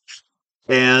 Yeah.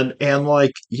 And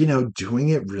like, doing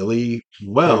it really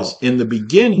well. There's In the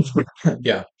beginning,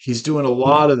 yeah. he's doing a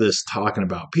lot of this talking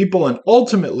about people, and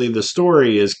ultimately the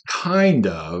story is kind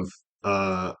of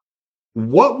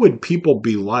what would people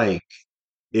be like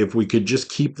if we could just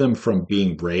keep them from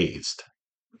being raised,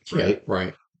 Yeah. right?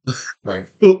 Right. Right.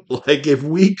 Like, if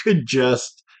we could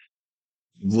just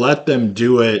let them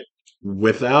do it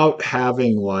without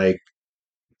having like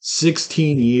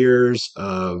 16 years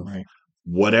of Right.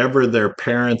 whatever their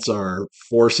parents are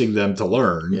forcing them to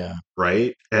learn, Yeah.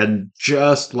 right? And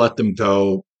just let them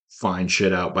go find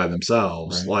shit out by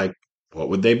themselves. Right. Like, what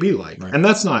would they be like? Right. And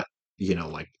that's not,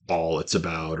 like all it's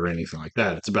about or anything like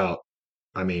that. It's about,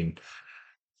 I mean,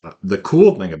 the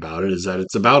cool thing about it is that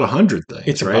it's about 100 things,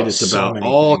 It's right? about It's so about many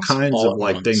all things kinds all of at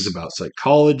like things once. about Yep.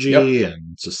 psychology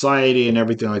and society and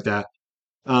everything like that.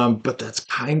 But that's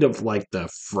kind of like the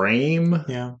frame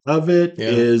Yeah. of it Yeah.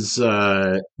 is,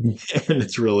 and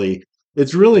it's really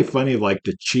funny, like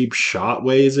the cheap shot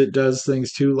ways it does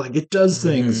things too. Like, it does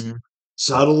things Mm-hmm.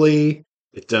 subtly,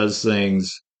 it does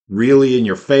things really in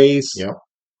your face. Yep.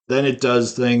 Then it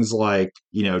does things like,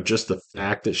 just the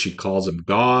fact that she calls him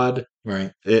God.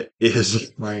 Right. It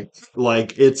is Right.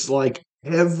 like, it's like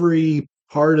every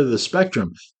part of the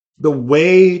spectrum. The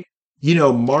way,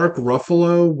 Mark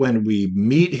Ruffalo, when we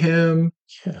meet him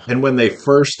Yeah. and when they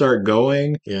first start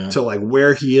going Yeah. to like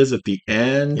where he is at the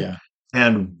end Yeah.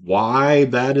 and why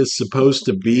that is supposed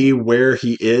to be where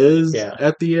he is Yeah.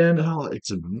 at the end. Oh,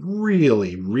 it's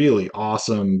really, really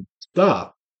awesome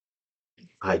stuff.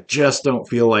 I just don't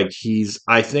feel like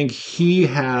I think he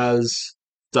has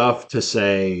stuff to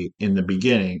say in the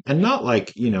beginning, and not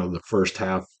like, the first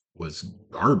half was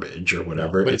garbage or No,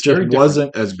 whatever. but It it's just very different.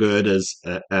 wasn't as good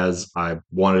as I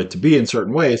wanted it to be in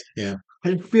certain ways. Yeah.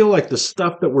 I feel like the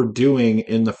stuff that we're doing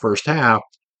in the first half,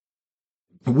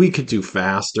 we could do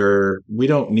faster. We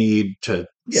don't need to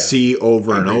Yeah. see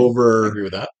over I and agree. I over. agree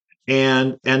with that.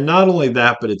 And not only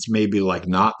that, but it's maybe like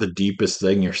not the deepest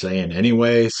thing you're saying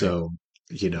anyway. Right. So,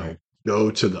 you know, Right. go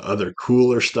to the other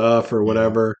cooler stuff or Yeah.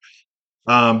 whatever.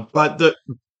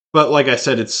 But like I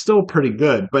said, it's still pretty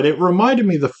good. But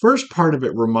the first part of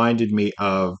it reminded me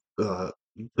of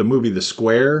the movie The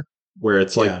Square, where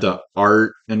it's like Yeah. the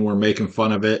art and we're making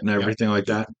fun of it and Yep. everything like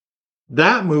that.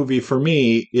 That movie for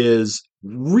me is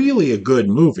really a good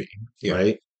movie, Yeah.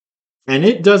 right? And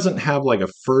it doesn't have like a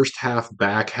first half,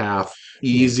 back half,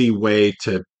 Yeah. easy way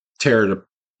to tear it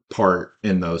apart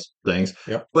in those things.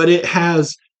 Yep. But it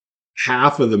has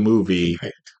half of the movie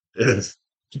Right. is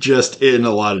just in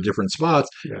a lot of different spots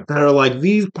Yeah. that are like,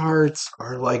 these parts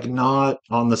are like not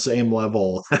on the same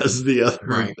level as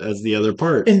Right. the other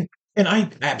parts. And I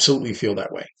absolutely feel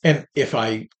that way. And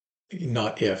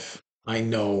not if, I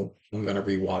know I'm going to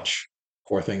rewatch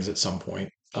Poor Things at some point,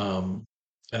 and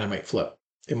I might flip.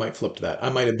 It might flip to that. I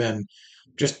might have been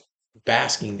just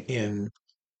basking in,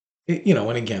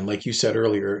 and again, like you said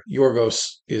earlier, Yorgos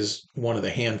is one of the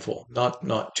handful,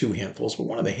 not two handfuls, but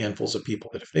one of the handfuls of people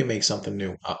that if they make something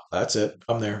new, that's it.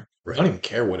 I'm there. I Right. don't even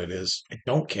care what it is. I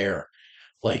don't care.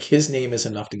 Like his name is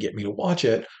enough to get me to watch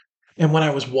it. And when I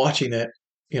was watching it,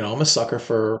 I'm a sucker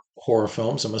for horror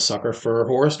films. I'm a sucker for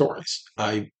horror stories.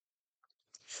 I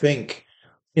think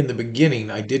in the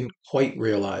beginning, I didn't quite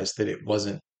realize that it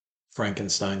wasn't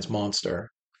Frankenstein's monster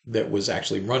that was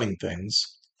actually running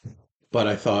things. But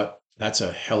I thought that's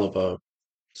a hell of a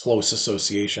close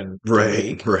association to Right,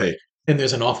 make. right. And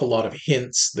there's an awful lot of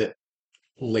hints that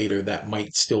later that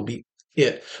might still be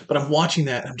it. But I'm watching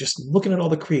that. I'm just looking at all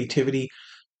the creativity,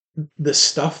 the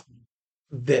stuff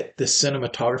that the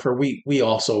cinematographer, we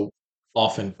also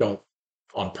often don't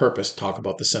on purpose talk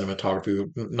about the cinematography,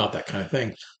 not that kind of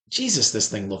thing. Jesus, this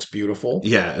thing looks beautiful.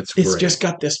 Yeah, it's It's great. just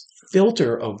got this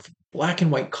filter of black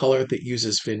and white color that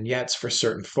uses vignettes for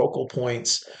certain focal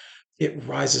points. It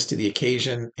rises to the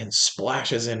occasion and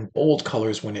splashes in bold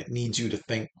colors when it needs you to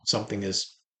think something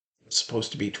is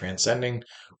supposed to be transcending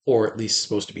or at least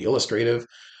supposed to be illustrative.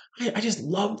 I just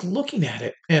loved looking at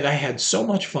it. And I had so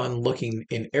much fun looking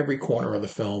in every corner of the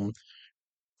film.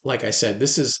 Like I said,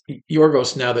 this is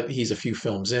Yorgos, now that he's a few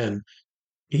films in,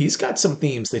 he's got some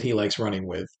themes that he likes running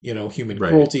with. Human Right,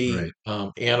 cruelty,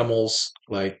 right. animals,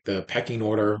 like the pecking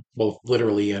order, both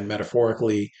literally and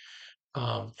metaphorically.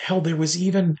 Hell, there was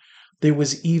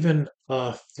even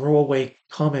a throwaway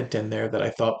comment in there that I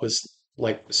thought was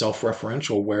like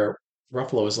self-referential, where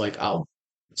Ruffalo is like, I'll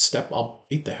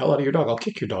beat the hell out of your dog. I'll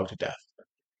kick your dog to death."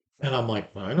 And I'm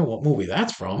like, "Well, I know what movie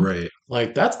that's from. Right.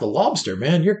 Like, that's The Lobster,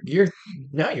 man.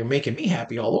 You're making me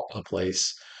happy all over the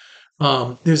place."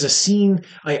 There's a scene.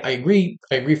 I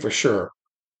agree for sure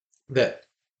that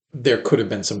there could have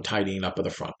been some tidying up of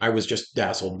the front. I was just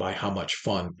dazzled by how much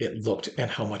fun it looked and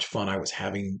how much fun I was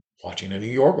having watching a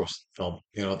New Yorgos film.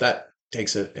 That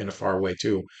takes it in a far way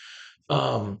too.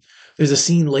 Um, there's a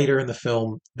scene later in the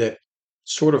film that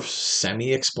sort of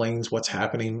semi explains what's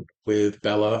happening with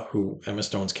Bella, who Emma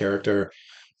Stone's character.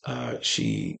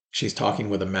 She's talking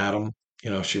with a madam.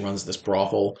 She runs this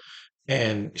brothel,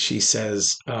 and she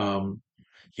says,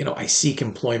 "I seek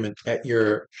employment at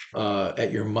your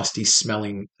musty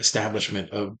smelling establishment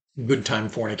of good time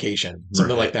fornication,"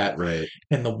 something Right, like that. right,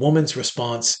 And the woman's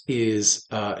response is,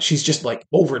 she's just like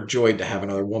overjoyed to have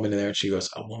another woman in there. And she goes,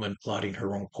 "A woman plotting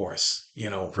her own course."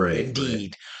 right, right.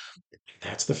 Indeed,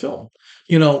 that's the film.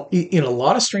 In a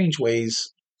lot of strange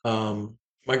ways,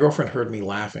 my girlfriend heard me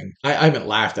laughing. I haven't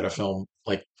laughed at a film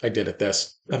like I did at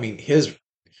this. I mean,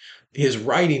 his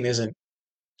writing isn't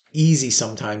easy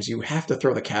sometimes. You have to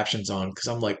throw the captions on because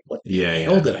I'm like, what the Yeah,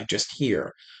 hell yeah. did I just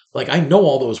hear? Like, I know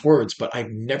all those words, but I've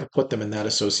never put them in that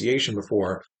association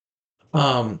before.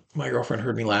 My girlfriend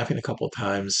heard me laughing a couple of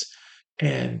times,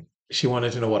 and she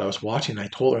wanted to know what I was watching. I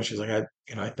told her, and she's like,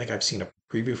 I think I've seen a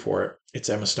preview for it. It's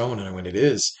Emma Stone, and I went, "It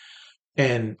is."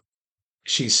 And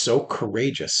she's so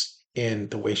courageous in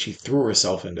the way she threw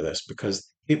herself into this,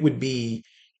 because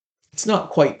it's not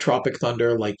quite Tropic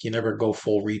Thunder, like you never go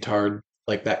full retard,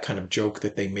 like that kind of joke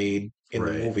that they made in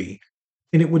the Right, movie.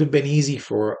 And it would have been easy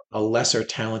for a lesser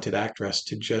talented actress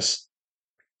to just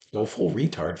go full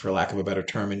retard, for lack of a better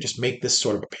term, and just make this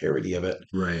sort of a parody of it.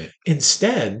 right,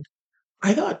 Instead,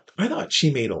 I thought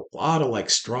she made a lot of like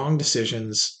strong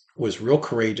decisions, was real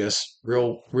courageous,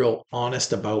 real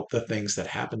honest about the things that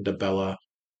happened to Bella,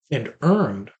 and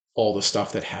earned all the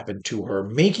stuff that happened to her,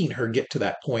 making her get to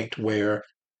that point where,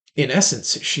 in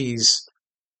essence, she's,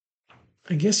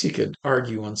 I guess you could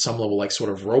argue on some level, like sort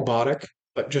of robotic,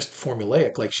 but just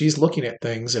formulaic. Like she's looking at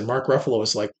things, and Mark Ruffalo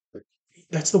is like,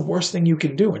 "That's the worst thing you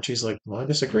can do." And she's like, "Well, I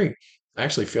disagree. I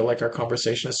actually feel like our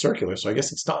conversation is circular, so I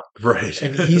guess it's not." right.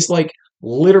 And he's like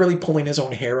literally pulling his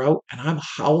own hair out, and I'm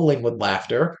howling with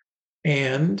laughter.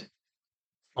 And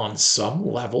on some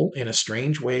level, in a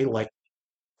strange way, like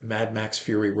Mad Max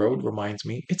Fury Road reminds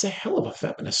me, it's a hell of a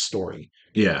feminist story.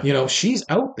 Yeah, She's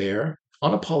out there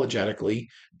unapologetically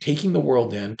taking the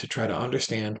world in to try to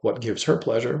understand what gives her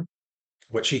pleasure,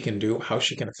 what she can do, how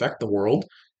she can affect the world.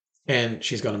 And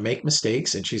she's going to make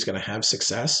mistakes and she's going to have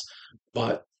success,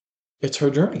 but it's her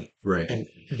journey. right. And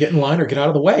get in line or get out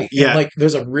of the way. And Yeah, like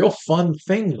there's a real fun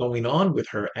thing going on with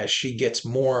her as she gets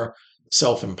more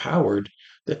self empowered,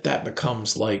 that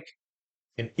becomes like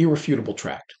an irrefutable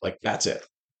tract. Like that's it.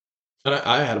 And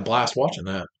I had a blast watching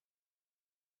that.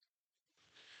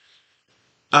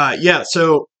 yeah.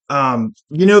 So,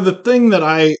 the thing that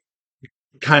I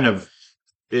kind of,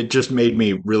 it just made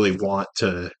me really want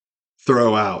to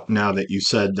throw out now that you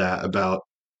said that about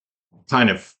kind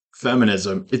of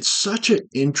feminism. It's such an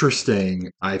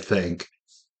interesting, I think,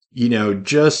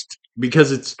 just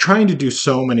because it's trying to do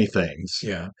so many things.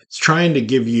 Yeah. It's trying to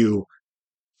give you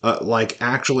like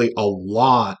actually a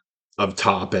lot of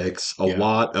topics, a Yeah.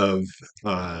 lot of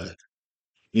uh,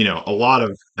 a lot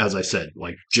of, as I said,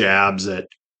 like jabs at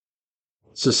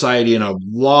society in a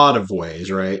lot of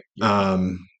ways, right?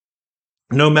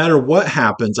 No matter what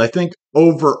happens, I think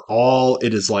overall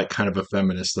it is like kind of a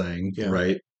feminist thing,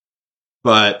 right?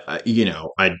 But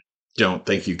I don't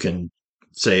think you can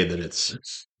say that it's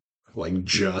like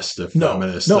just a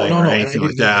feminist thing or anything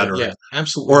like that, or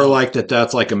absolutely, or like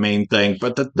that's like a main thing.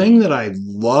 But the thing that I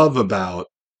love about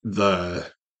the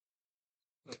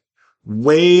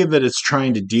way that it's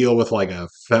trying to deal with like a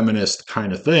feminist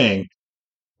kind of thing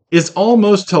is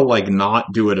almost to like not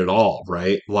do it at all,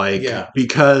 right? Like,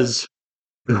 because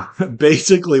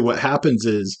basically what happens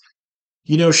is,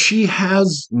 she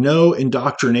has no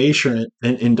indoctrination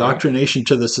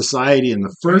to the society in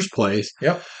the first place.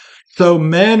 Yep. So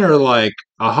men are like,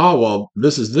 aha, well,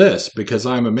 this is this because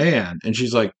I'm a man. And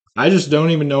she's like, I just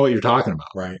don't even know what you're talking about.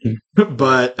 Right.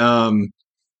 But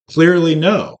clearly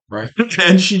no. Right.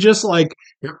 And she just like,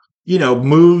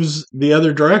 moves the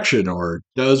other direction or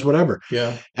does whatever.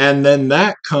 Yeah. And then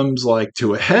that comes like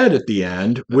to a head at the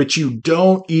end, which you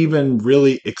don't even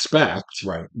really expect.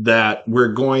 Right. That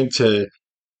we're going to,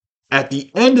 at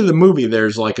the end of the movie,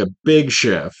 there's like a big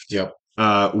shift. Yep.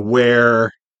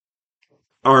 Where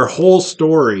our whole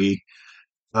story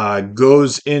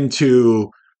goes into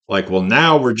like, well,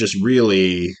 now we're just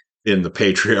really in the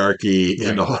patriarchy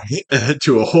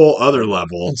to a whole other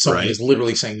level. And somebody is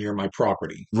literally saying you're my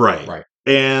property. Right. Right.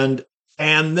 And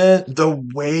then the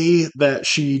way that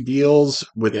she deals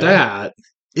with that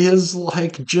is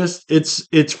like just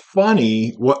it's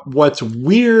funny. What's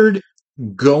weird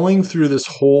going through this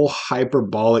whole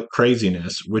hyperbolic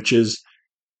craziness, which is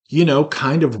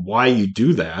kind of why you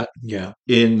do that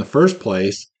in the first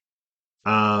place,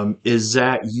 is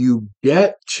that you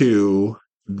get to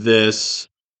this,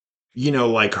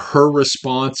 like her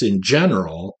response in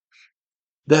general,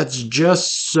 that's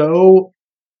just so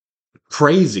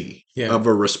crazy of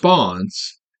a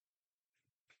response.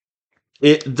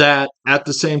 That at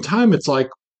the same time, it's like,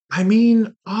 I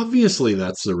mean, obviously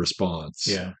that's the response,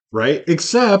 right?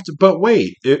 Except, but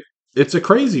wait, it's a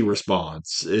crazy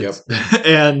response. It's,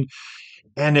 and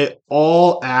it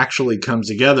all actually comes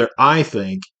together, I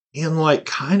think, in like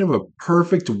kind of a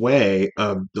perfect way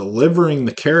of delivering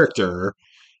the character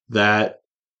that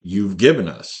you've given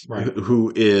us,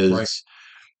 who is,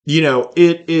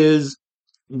 it is,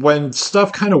 when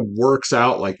stuff kind of works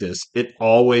out like this, it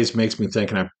always makes me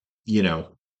think, and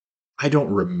I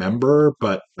don't remember,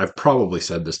 but I've probably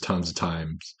said this tons of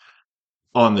times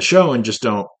on the show and just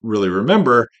don't really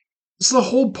remember. It's the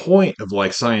whole point of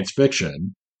like science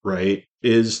fiction, right?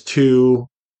 Is to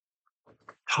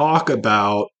talk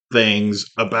about things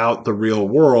about the real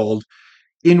world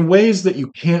in ways that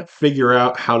you can't figure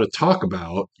out how to talk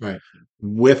about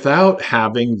without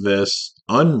having this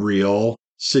unreal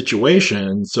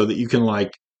situation so that you can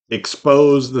like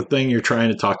expose the thing you're trying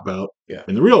to talk about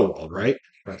in the real world, right?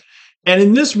 And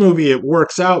in this movie, it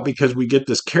works out because we get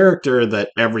this character that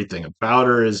everything about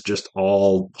her is just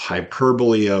all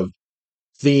hyperbole of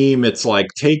theme. It's like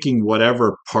taking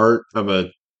whatever part of a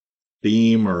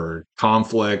theme or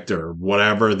conflict or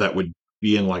whatever that would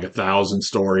be in like 1,000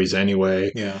 stories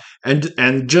anyway.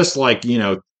 And just like,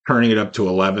 turning it up to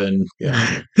 11.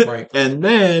 And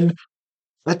then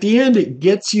at the end, it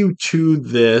gets you to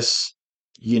this,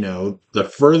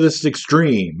 the furthest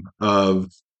extreme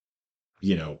of,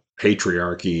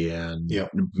 patriarchy and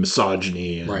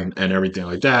misogyny and everything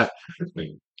like that.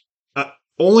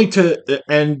 Only to,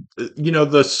 and,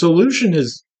 the solution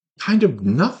is kind of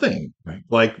nothing.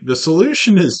 Like the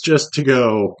solution is just to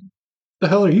go, the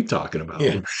hell are you talking about?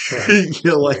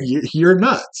 You're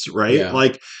nuts, right?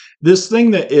 Like this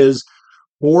thing that is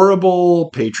horrible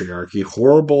patriarchy,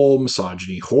 horrible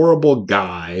misogyny, horrible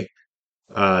guy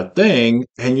thing,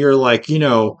 and you're like,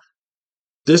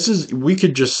 we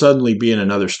could just suddenly be in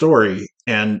another story,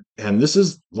 and this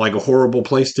is like a horrible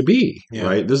place to be,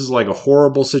 right? This is like a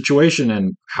horrible situation,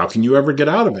 and how can you ever get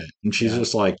out of it? And she's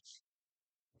just like,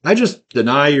 I just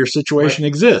deny your situation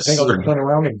exists. I think I'll turn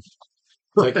around and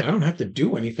like, I don't have to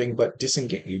do anything but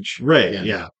disengage. Right.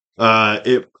 Yeah.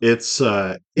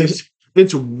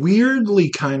 It's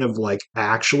weirdly kind of like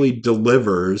actually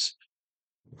delivers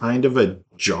kind of a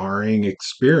jarring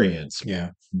experience.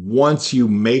 Once you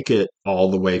make it all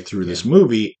the way through this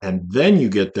movie and then you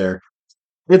get there,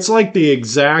 it's like the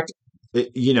exact,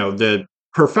 the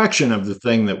perfection of the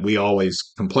thing that we always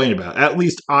complain about. At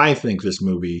least I think this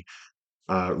movie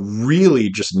really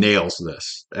just nails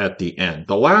this at the end.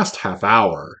 The last half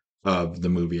hour of the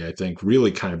movie, I think,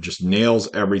 really kind of just nails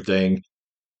everything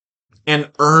and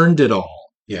earned it all.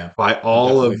 By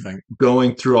all of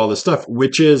going through all this stuff,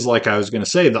 which is, like I was going to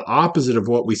say, the opposite of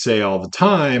what we say all the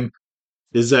time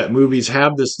is that movies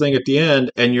have this thing at the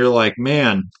end, and you're like,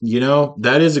 man,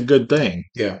 that is a good thing.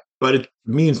 Yeah. But it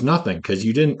means nothing because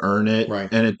you didn't earn it, Right.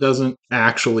 and it doesn't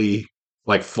actually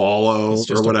like follow It's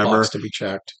just or whatever. a box to be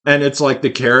checked. And it's like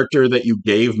the character that you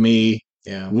gave me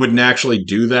wouldn't actually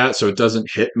do that, so it doesn't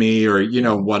hit me or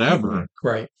whatever. Mm-hmm.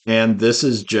 Right. And this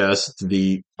is just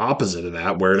the opposite of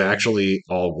that, where it actually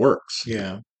all works.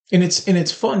 Yeah. And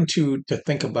it's fun to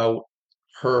think about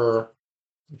her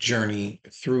journey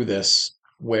through this,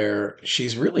 where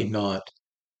she's really not,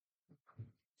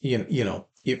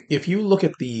 if you look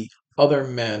at the other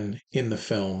men in the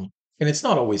film, and it's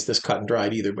not always this cut and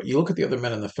dried either, but you look at the other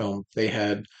men in the film, they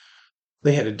had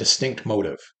a distinct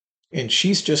motive. And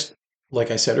she's just, like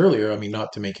I said earlier, I mean,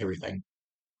 not to make everything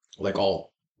like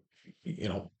all,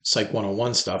 Psych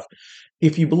 101 stuff.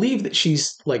 If you believe that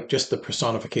she's like just the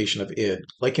personification of id,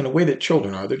 like in a way that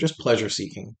children are, they're just pleasure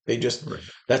seeking. They just,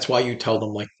 that's why you tell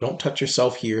them, like, don't touch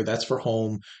yourself here. That's for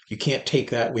home. You can't take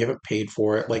that. We haven't paid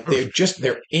for it. Like,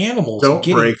 they're animals. Don't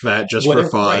break that just for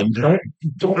fun. Right?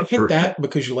 Don't hit that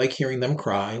because you like hearing them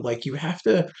cry. Like, you have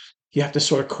to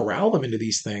sort of corral them into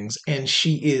these things. And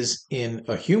she is in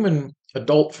a human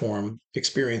adult form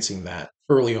experiencing that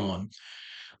early on.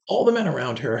 All the men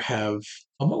around her have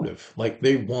a motive. Like,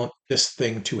 they want this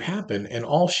thing to happen. And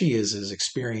all she is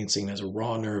experiencing as a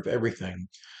raw nerve everything,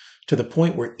 to the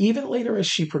point where even later as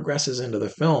she progresses into the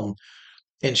film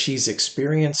and she's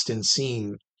experienced and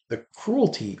seen the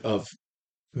cruelty of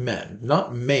men,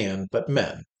 not man, but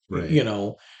men,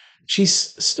 right. She's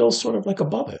still sort of like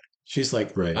above it. She's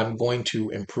like, right. I'm going to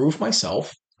improve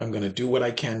myself. I'm going to do what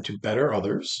I can to better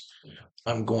others.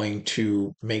 I'm going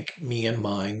to make me and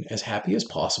mine as happy as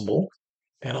possible.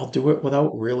 And I'll do it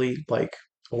without really like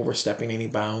overstepping any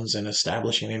bounds and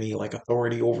establishing any like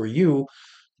authority over you,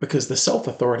 because the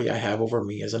self-authority I have over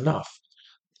me is enough.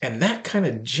 And that kind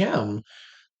of gem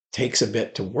takes a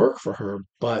bit to work for her,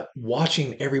 but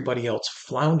watching everybody else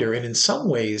flounder, and in some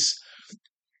ways,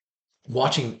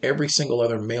 watching every single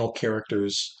other male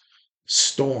character's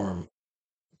storm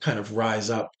kind of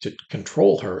rise up to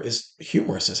control her is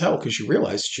humorous as hell, because you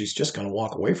realize she's just going to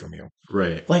walk away from you.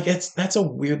 Right. Like, that's a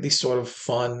weirdly sort of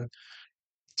fun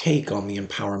take on the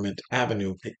empowerment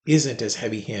avenue. It isn't as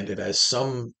heavy-handed as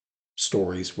some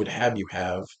stories would have you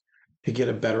have to get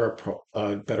a better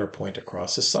point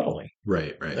across as subtly.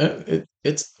 Right.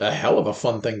 It's a hell of a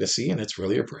fun thing to see, and it's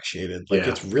really appreciated. Like,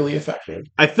 it's really effective.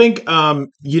 I think,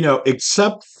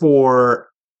 except for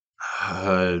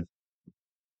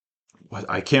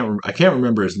I can't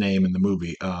remember his name in the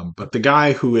movie, but the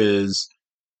guy who is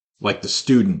like the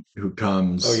student who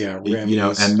comes,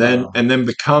 and then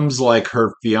becomes like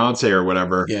her fiance or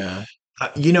whatever. Yeah.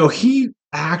 He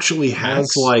actually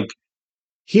has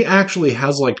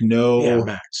no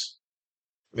Max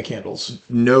McCandles,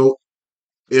 no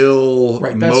ill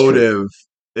motive.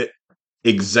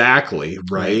 Exactly,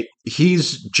 right?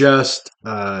 He's just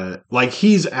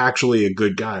he's actually a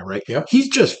good guy, right? Yep. He's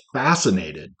just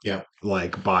fascinated,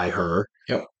 by her.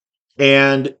 Yep.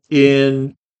 And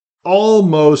in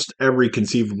almost every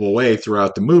conceivable way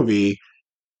throughout the movie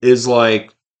is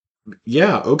like,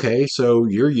 yeah, okay, so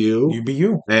you're you be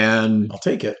you, and I'll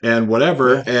take it, and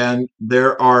whatever. And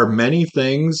there are many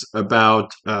things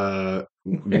about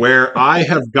where I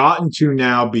have gotten to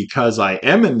now because I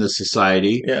am in this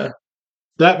society. Yeah.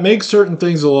 That makes certain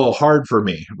things a little hard for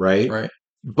me, right? Right.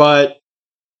 But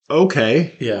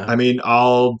okay. Yeah. I mean,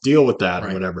 I'll deal with that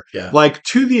or whatever. Yeah. Like,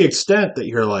 to the extent that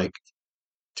you're like,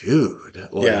 dude,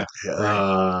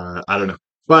 I don't know.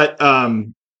 But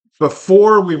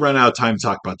before we run out of time to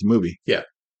talk about the movie,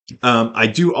 I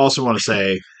do also want to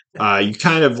say, you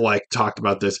kind of like talked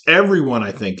about this. Everyone,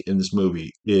 I think, in this movie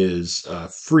is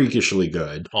freakishly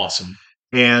good. Awesome.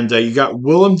 And you got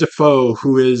Willem Defoe,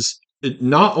 who is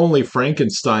not only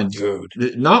Frankenstein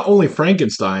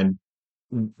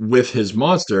with his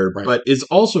monster, but is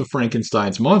also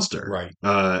Frankenstein's monster.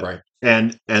 Right.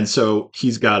 And so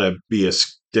he's got to be a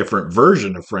different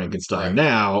version of Frankenstein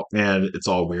now, and it's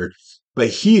all weird. But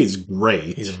he is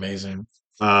great. He's amazing.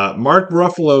 Mark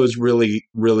Ruffalo is really,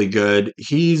 really good.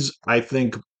 He's, I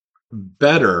think,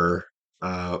 better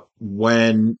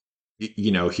when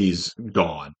he's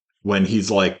gone. When he's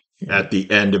like at the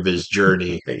end of his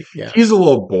journey. He's a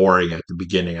little boring at the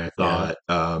beginning, I thought.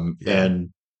 And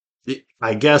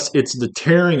I guess it's the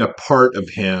tearing apart of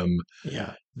him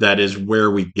that is where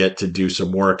we get to do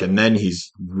some work, and then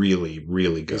he's really,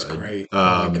 really good. He's great.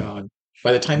 Oh my God.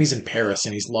 By the time he's in Paris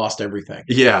and he's lost everything.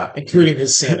 Yeah. Including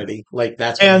his sanity. Like,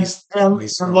 that's when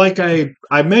he's like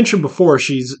I mentioned before,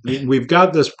 we've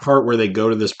got this part where they go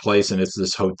to this place and it's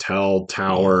this hotel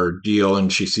tower deal,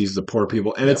 and she sees the poor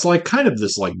people, and it's like kind of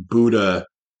this like Buddha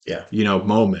Yeah.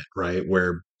 moment, right?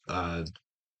 Where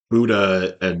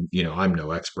Buddha, and I'm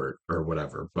no expert or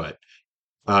whatever, but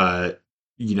uh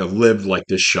lived like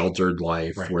this sheltered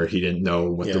life Right. where he didn't know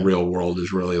what the Yeah. real world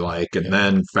is really like, and Yeah.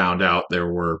 then found out there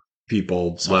were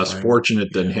people less Suffering.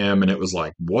 fortunate than Yeah. him, and it was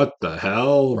like, what the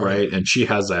hell, Right. right? And she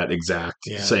has that exact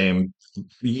Yeah. same,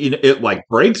 it like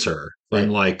breaks her in Right.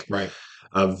 like Right.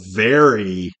 a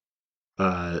very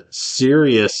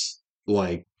serious,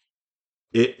 like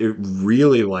it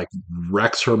really like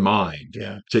wrecks her mind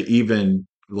Yeah. to even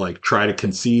like try to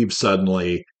conceive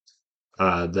suddenly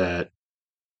that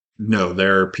no,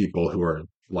 there are people who are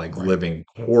like Right. living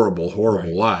horrible, horrible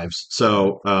Right. lives.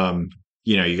 So,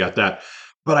 you got that.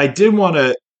 But I did want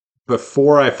to,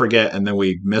 before I forget and then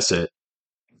we miss it,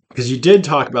 because you did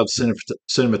talk about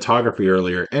cinematography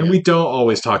earlier, and Yeah. we don't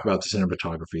always talk about the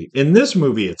cinematography. In this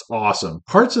movie, it's awesome.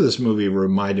 Parts of this movie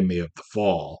reminded me of The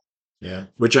Fall, Yeah.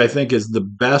 which I think is the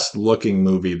best looking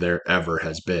movie there ever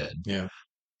has been. Yeah.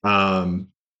 Um,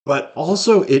 but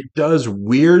also it does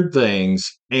weird things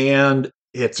and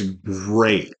it's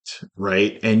great,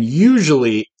 right? And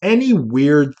usually any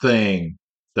weird thing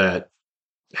that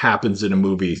happens in a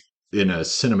movie in a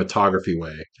cinematography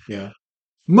way, Yeah.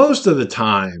 most of the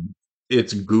time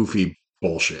it's goofy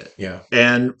bullshit. Yeah.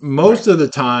 And Right. most of the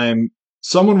time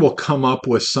someone will come up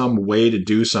with some way to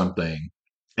do something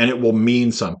and it will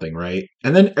mean something, right?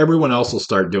 And then everyone else will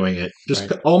start doing it just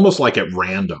Right. almost like at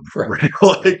random, Right. right?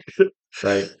 Right.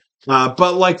 Like Right.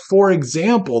 but like for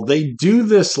example, they do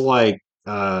this like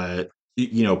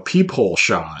peephole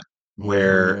shot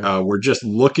where Mm, we're just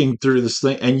looking through this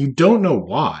thing and you don't know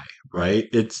why, right.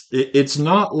 right? It's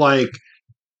not like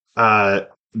uh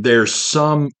there's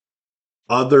some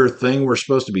other thing we're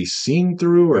supposed to be seeing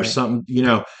through or Right.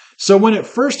 something, so when it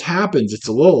first happens it's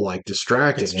a little like It's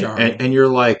distracting, and, jarring. and you're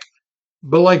like,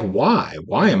 but like why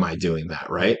Yeah. am I doing that,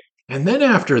 right? Right. And then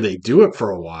after they do it for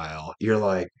a while you're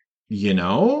like, you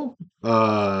know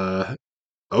uh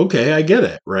okay, I get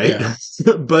it, right? Yeah.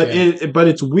 but Yeah.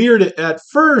 it's weird at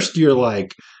first. You're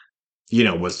like,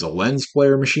 was the lens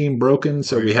flare machine broken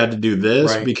so we Right. had to do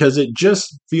this, Right. because it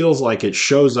just feels like it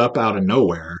shows up out of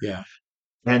nowhere Yeah.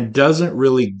 and doesn't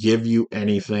really give you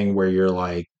anything where you're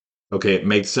like, okay, it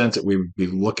makes sense that we would be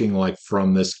looking like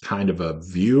from this kind of a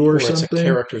view or Or it's a something.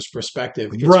 character's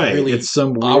perspective. It's Right, really it's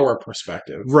some weird. our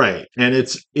perspective. Right. And Yeah.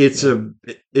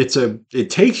 it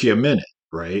takes you a minute,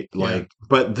 right? Yeah. Like,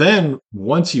 but then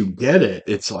once you get it,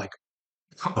 it's like,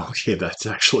 okay, that's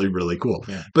actually really cool.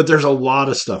 Yeah. But there's a lot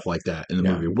of stuff like that in the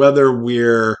Yeah. movie, whether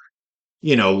we're,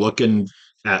 looking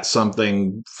at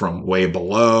something from way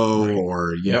below Right.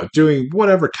 or, Yep. doing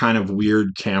whatever kind of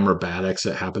weird camera bad X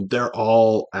that happen. They're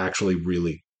all actually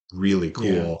really, really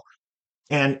Yeah. cool.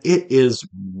 And it is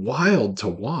wild to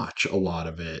watch a lot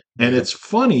of it. And Yeah. it's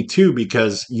funny too,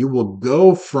 because you will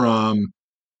go from,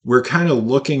 we're kind of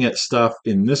looking at stuff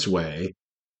in this way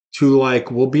to like,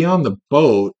 we'll be on the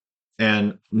boat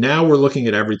and now we're looking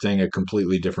at everything a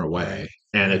completely different Right. way.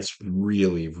 And Right. it's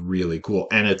really, really cool.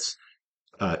 And it's,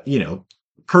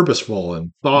 purposeful and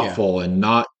Yeah. thoughtful and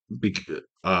not,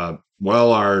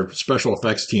 well, our special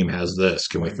effects team has this.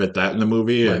 Can we Right. fit that in the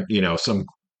movie? Right. And, some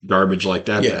garbage like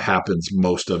that Yeah. happens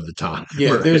most of the time.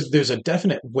 Yeah. Right. There's a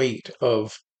definite weight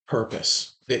of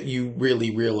purpose that you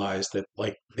really realize that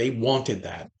like they wanted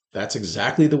that. That's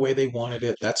exactly the way they wanted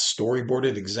it. That's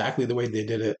storyboarded exactly the way they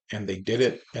did it. And they did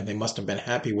it and they must have been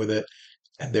happy with it.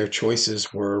 And their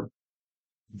choices were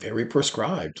very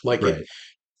prescribed. Like it Right.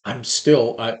 I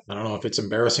don't know if it's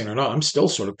embarrassing or not. I'm still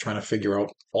sort of trying to figure out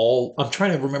I'm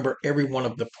trying to remember every one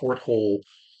of the porthole.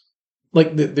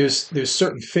 Like there's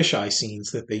certain fisheye scenes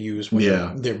that they use when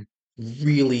Yeah. they're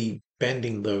really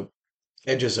bending the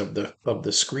edges of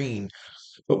the screen.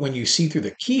 But when you see through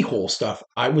the keyhole stuff,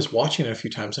 I was watching it a few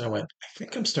times and I went, I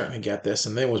think I'm starting to get this.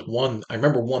 And there was one, I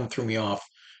remember one threw me off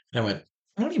and I went,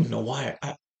 I don't even know why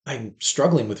I'm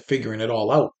struggling with figuring it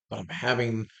all out, but I'm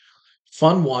having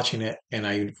fun watching it, and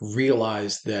I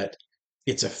realized that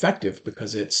it's effective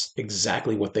because it's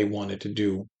exactly what they wanted to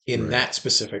do in Right. that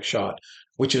specific shot,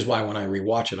 which is why when I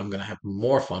rewatch it, I'm going to have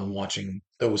more fun watching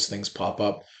those things pop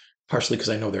up, partially because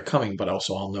I know they're coming, but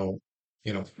also I'll know,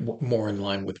 more in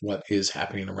line with what is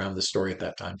happening around the story at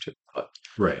that time too. But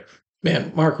Right.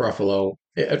 man, Mark Ruffalo,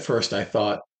 at first I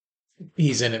thought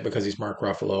he's in it because he's Mark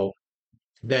Ruffalo.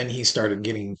 Then he started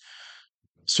getting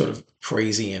sort of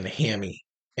crazy and hammy,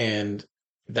 and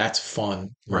that's fun,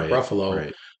 Mark Right. Ruffalo.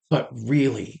 Right. But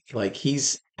really, like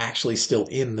he's actually still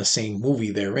in the same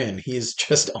movie they're in. He's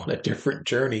just on a different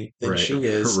journey than Right. she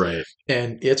is, Right.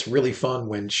 and it's really fun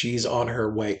when she's on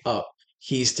her way up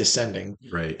he's descending,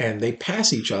 right. and they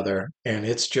pass each other, and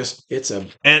it's a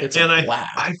blast.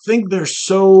 I think there's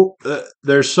so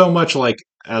much, like,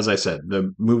 as I said,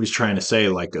 the movie's trying to say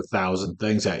like 1,000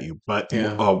 things at you, but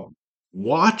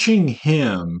watching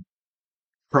him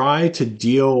try to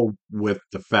deal with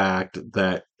the fact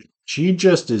that she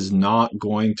just is not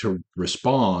going to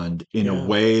respond in a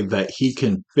way that he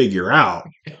can figure out,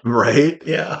 right?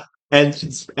 Yeah. And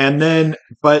then,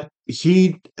 but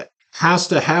he has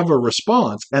to have a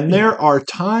response. And there are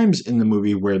times in the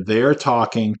movie where they're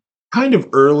talking kind of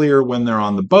earlier when they're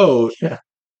on the boat,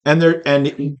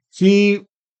 and he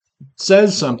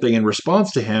says something in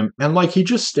response to him, and like he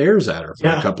just stares at her for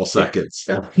a couple seconds.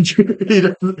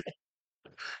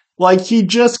 Like he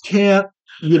just can't,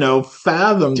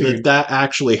 fathom that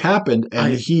actually happened,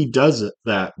 and he does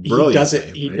that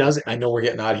brilliantly. He does it. I know we're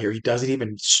getting out of here. He does it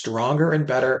even stronger and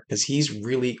better because he's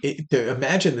really. To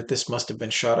imagine that this must have been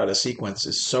shot out of sequence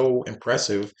is so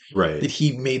impressive. Right. That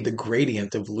he made the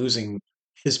gradient of losing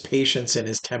his patience and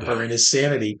his temper and his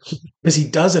sanity, because he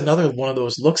does another one of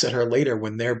those looks at her later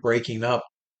when they're breaking up,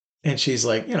 and she's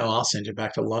like, I'll send you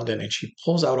back to London, and she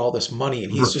pulls out all this money,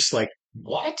 and he's just like,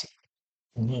 what?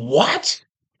 What?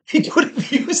 He could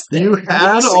have used that. You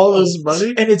had all this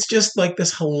money? And it's just like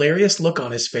this hilarious look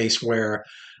on his face where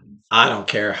I don't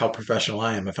care how professional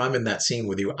I am. If I'm in that scene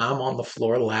with you, I'm on the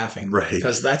floor laughing. Right.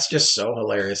 Because that's just so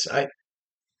hilarious.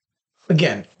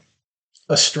 Again,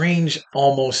 a strange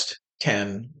almost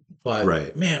 10,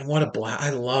 but man, what a blast.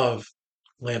 I love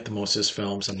Lanthimos'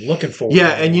 films. I'm looking forward to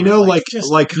and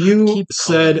like you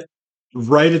said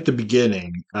right at the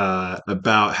beginning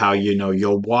about how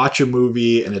you'll watch a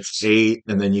movie and it's 8,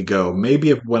 and then you go,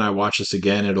 maybe when I watch this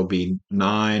again it'll be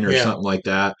 9 or something like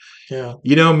that.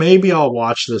 Maybe I'll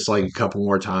watch this like a couple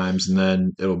more times and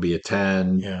then it'll be a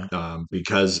 10,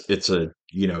 because it's a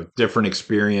different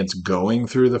experience going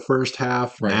through the first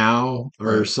half now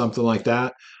or something like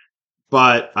that.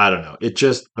 But I don't know, it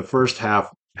just, the first half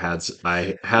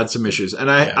I had some issues, and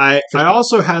I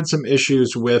also had some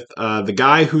issues with the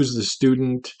guy who's the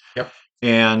student,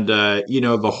 and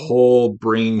the whole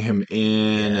bringing him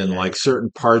in, and like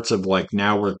certain parts of like,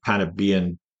 now we're kind of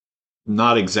being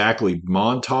not exactly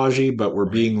montagey, but we're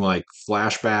being like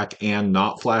flashback and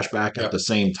not flashback at the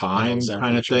same time,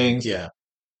 kind of things. And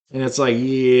it's like,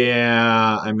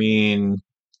 I mean,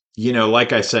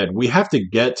 like I said, we have to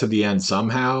get to the end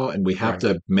somehow, and we have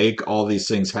to make all these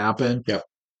things happen.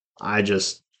 I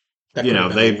just,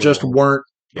 they just weren't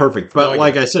perfect. But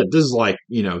like I said, this is like,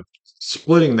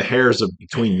 splitting the hairs of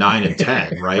between 9 and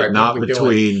 10, right? Not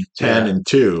between 10 and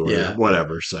 2 or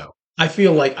whatever. So I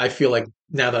feel like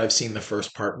now that I've seen the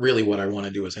first part, really what I want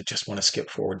to do is I just want to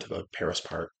skip forward to the Paris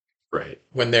part. Right.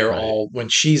 When they're when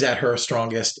she's at her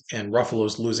strongest and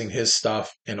Ruffalo's losing his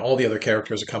stuff and all the other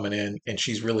characters are coming in and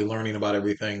she's really learning about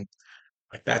everything.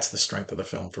 Like, that's the strength of the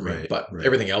film for me. But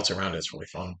everything else around it is really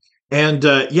fun. And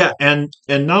and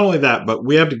not only that, but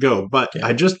we have to go. But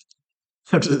I just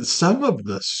some of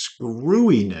the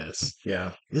screwiness,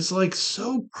 is like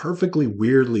so perfectly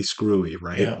weirdly screwy,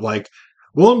 right? Like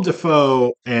Willem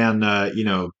Defoe, and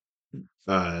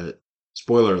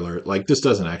spoiler alert, like this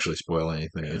doesn't actually spoil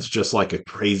anything. It's just like a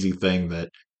crazy thing that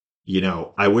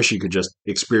I wish you could just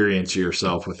experience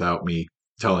yourself without me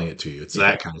telling it to you. It's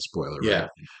that kind of spoiler, right?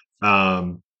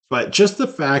 But just the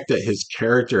fact that his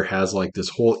character has like this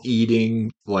whole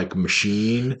eating like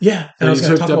machine, and I was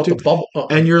going to talk about the bubble,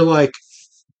 and you're like,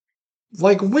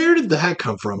 where did that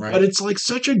come from? But it's like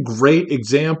such a great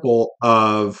example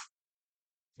of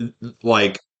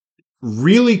like,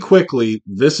 really quickly,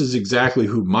 this is exactly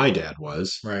who my dad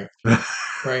was, right?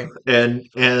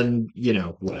 and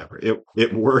whatever,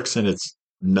 it works, and it's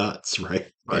nuts, right?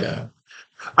 But,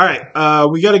 all right,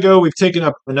 we got to go. We've taken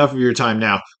up enough of your time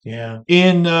now.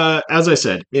 In as I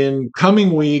said, in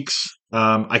coming weeks,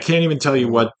 I can't even tell you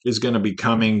what is going to be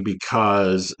coming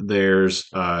because there's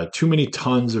too many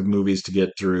tons of movies to get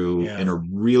through in a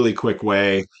really quick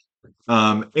way.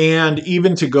 And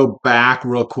even to go back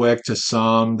real quick to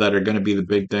some that are going to be the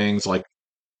big things, like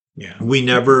we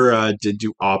never did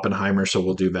do Oppenheimer, so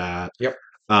we'll do that.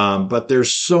 But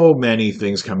there's so many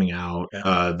things coming out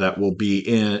that will be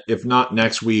in, if not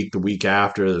next week, the week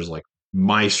after. There's like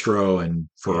Maestro and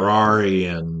Ferrari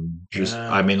and just,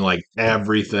 I mean, like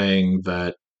everything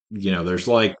that, there's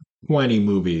like 20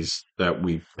 movies that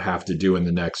we have to do in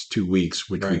the next 2 weeks,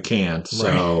 which we can't.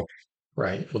 So,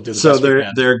 we'll do the so best we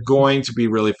can. they're going to be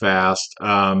really fast.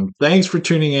 Thanks for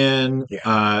tuning in.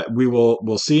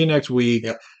 We'll see you next week.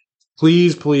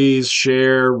 Please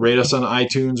share, rate us on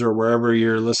iTunes or wherever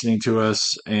you're listening to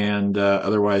us, and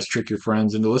otherwise trick your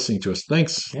friends into listening to us.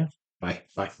 Thanks. Bye.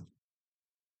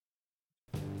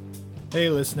 Hey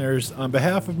listeners, on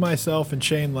behalf of myself and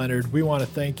Shane Leonard, we want to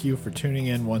thank you for tuning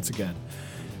in once again.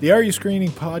 The Are You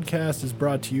Screening podcast is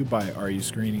brought to you by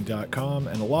areyouscreening.com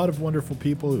and a lot of wonderful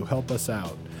people who help us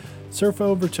out. Surf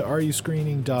over to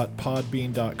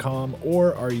areyouscreening.podbean.com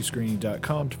or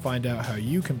areyouscreening.com to find out how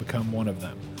you can become one of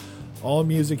them. All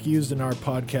music used in our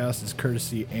podcast is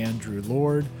courtesy Andrew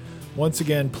Lord. Once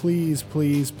again, please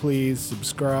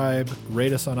subscribe,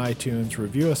 rate us on iTunes,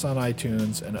 review us on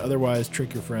iTunes, and otherwise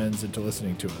trick your friends into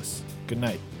listening to us. Good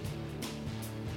night.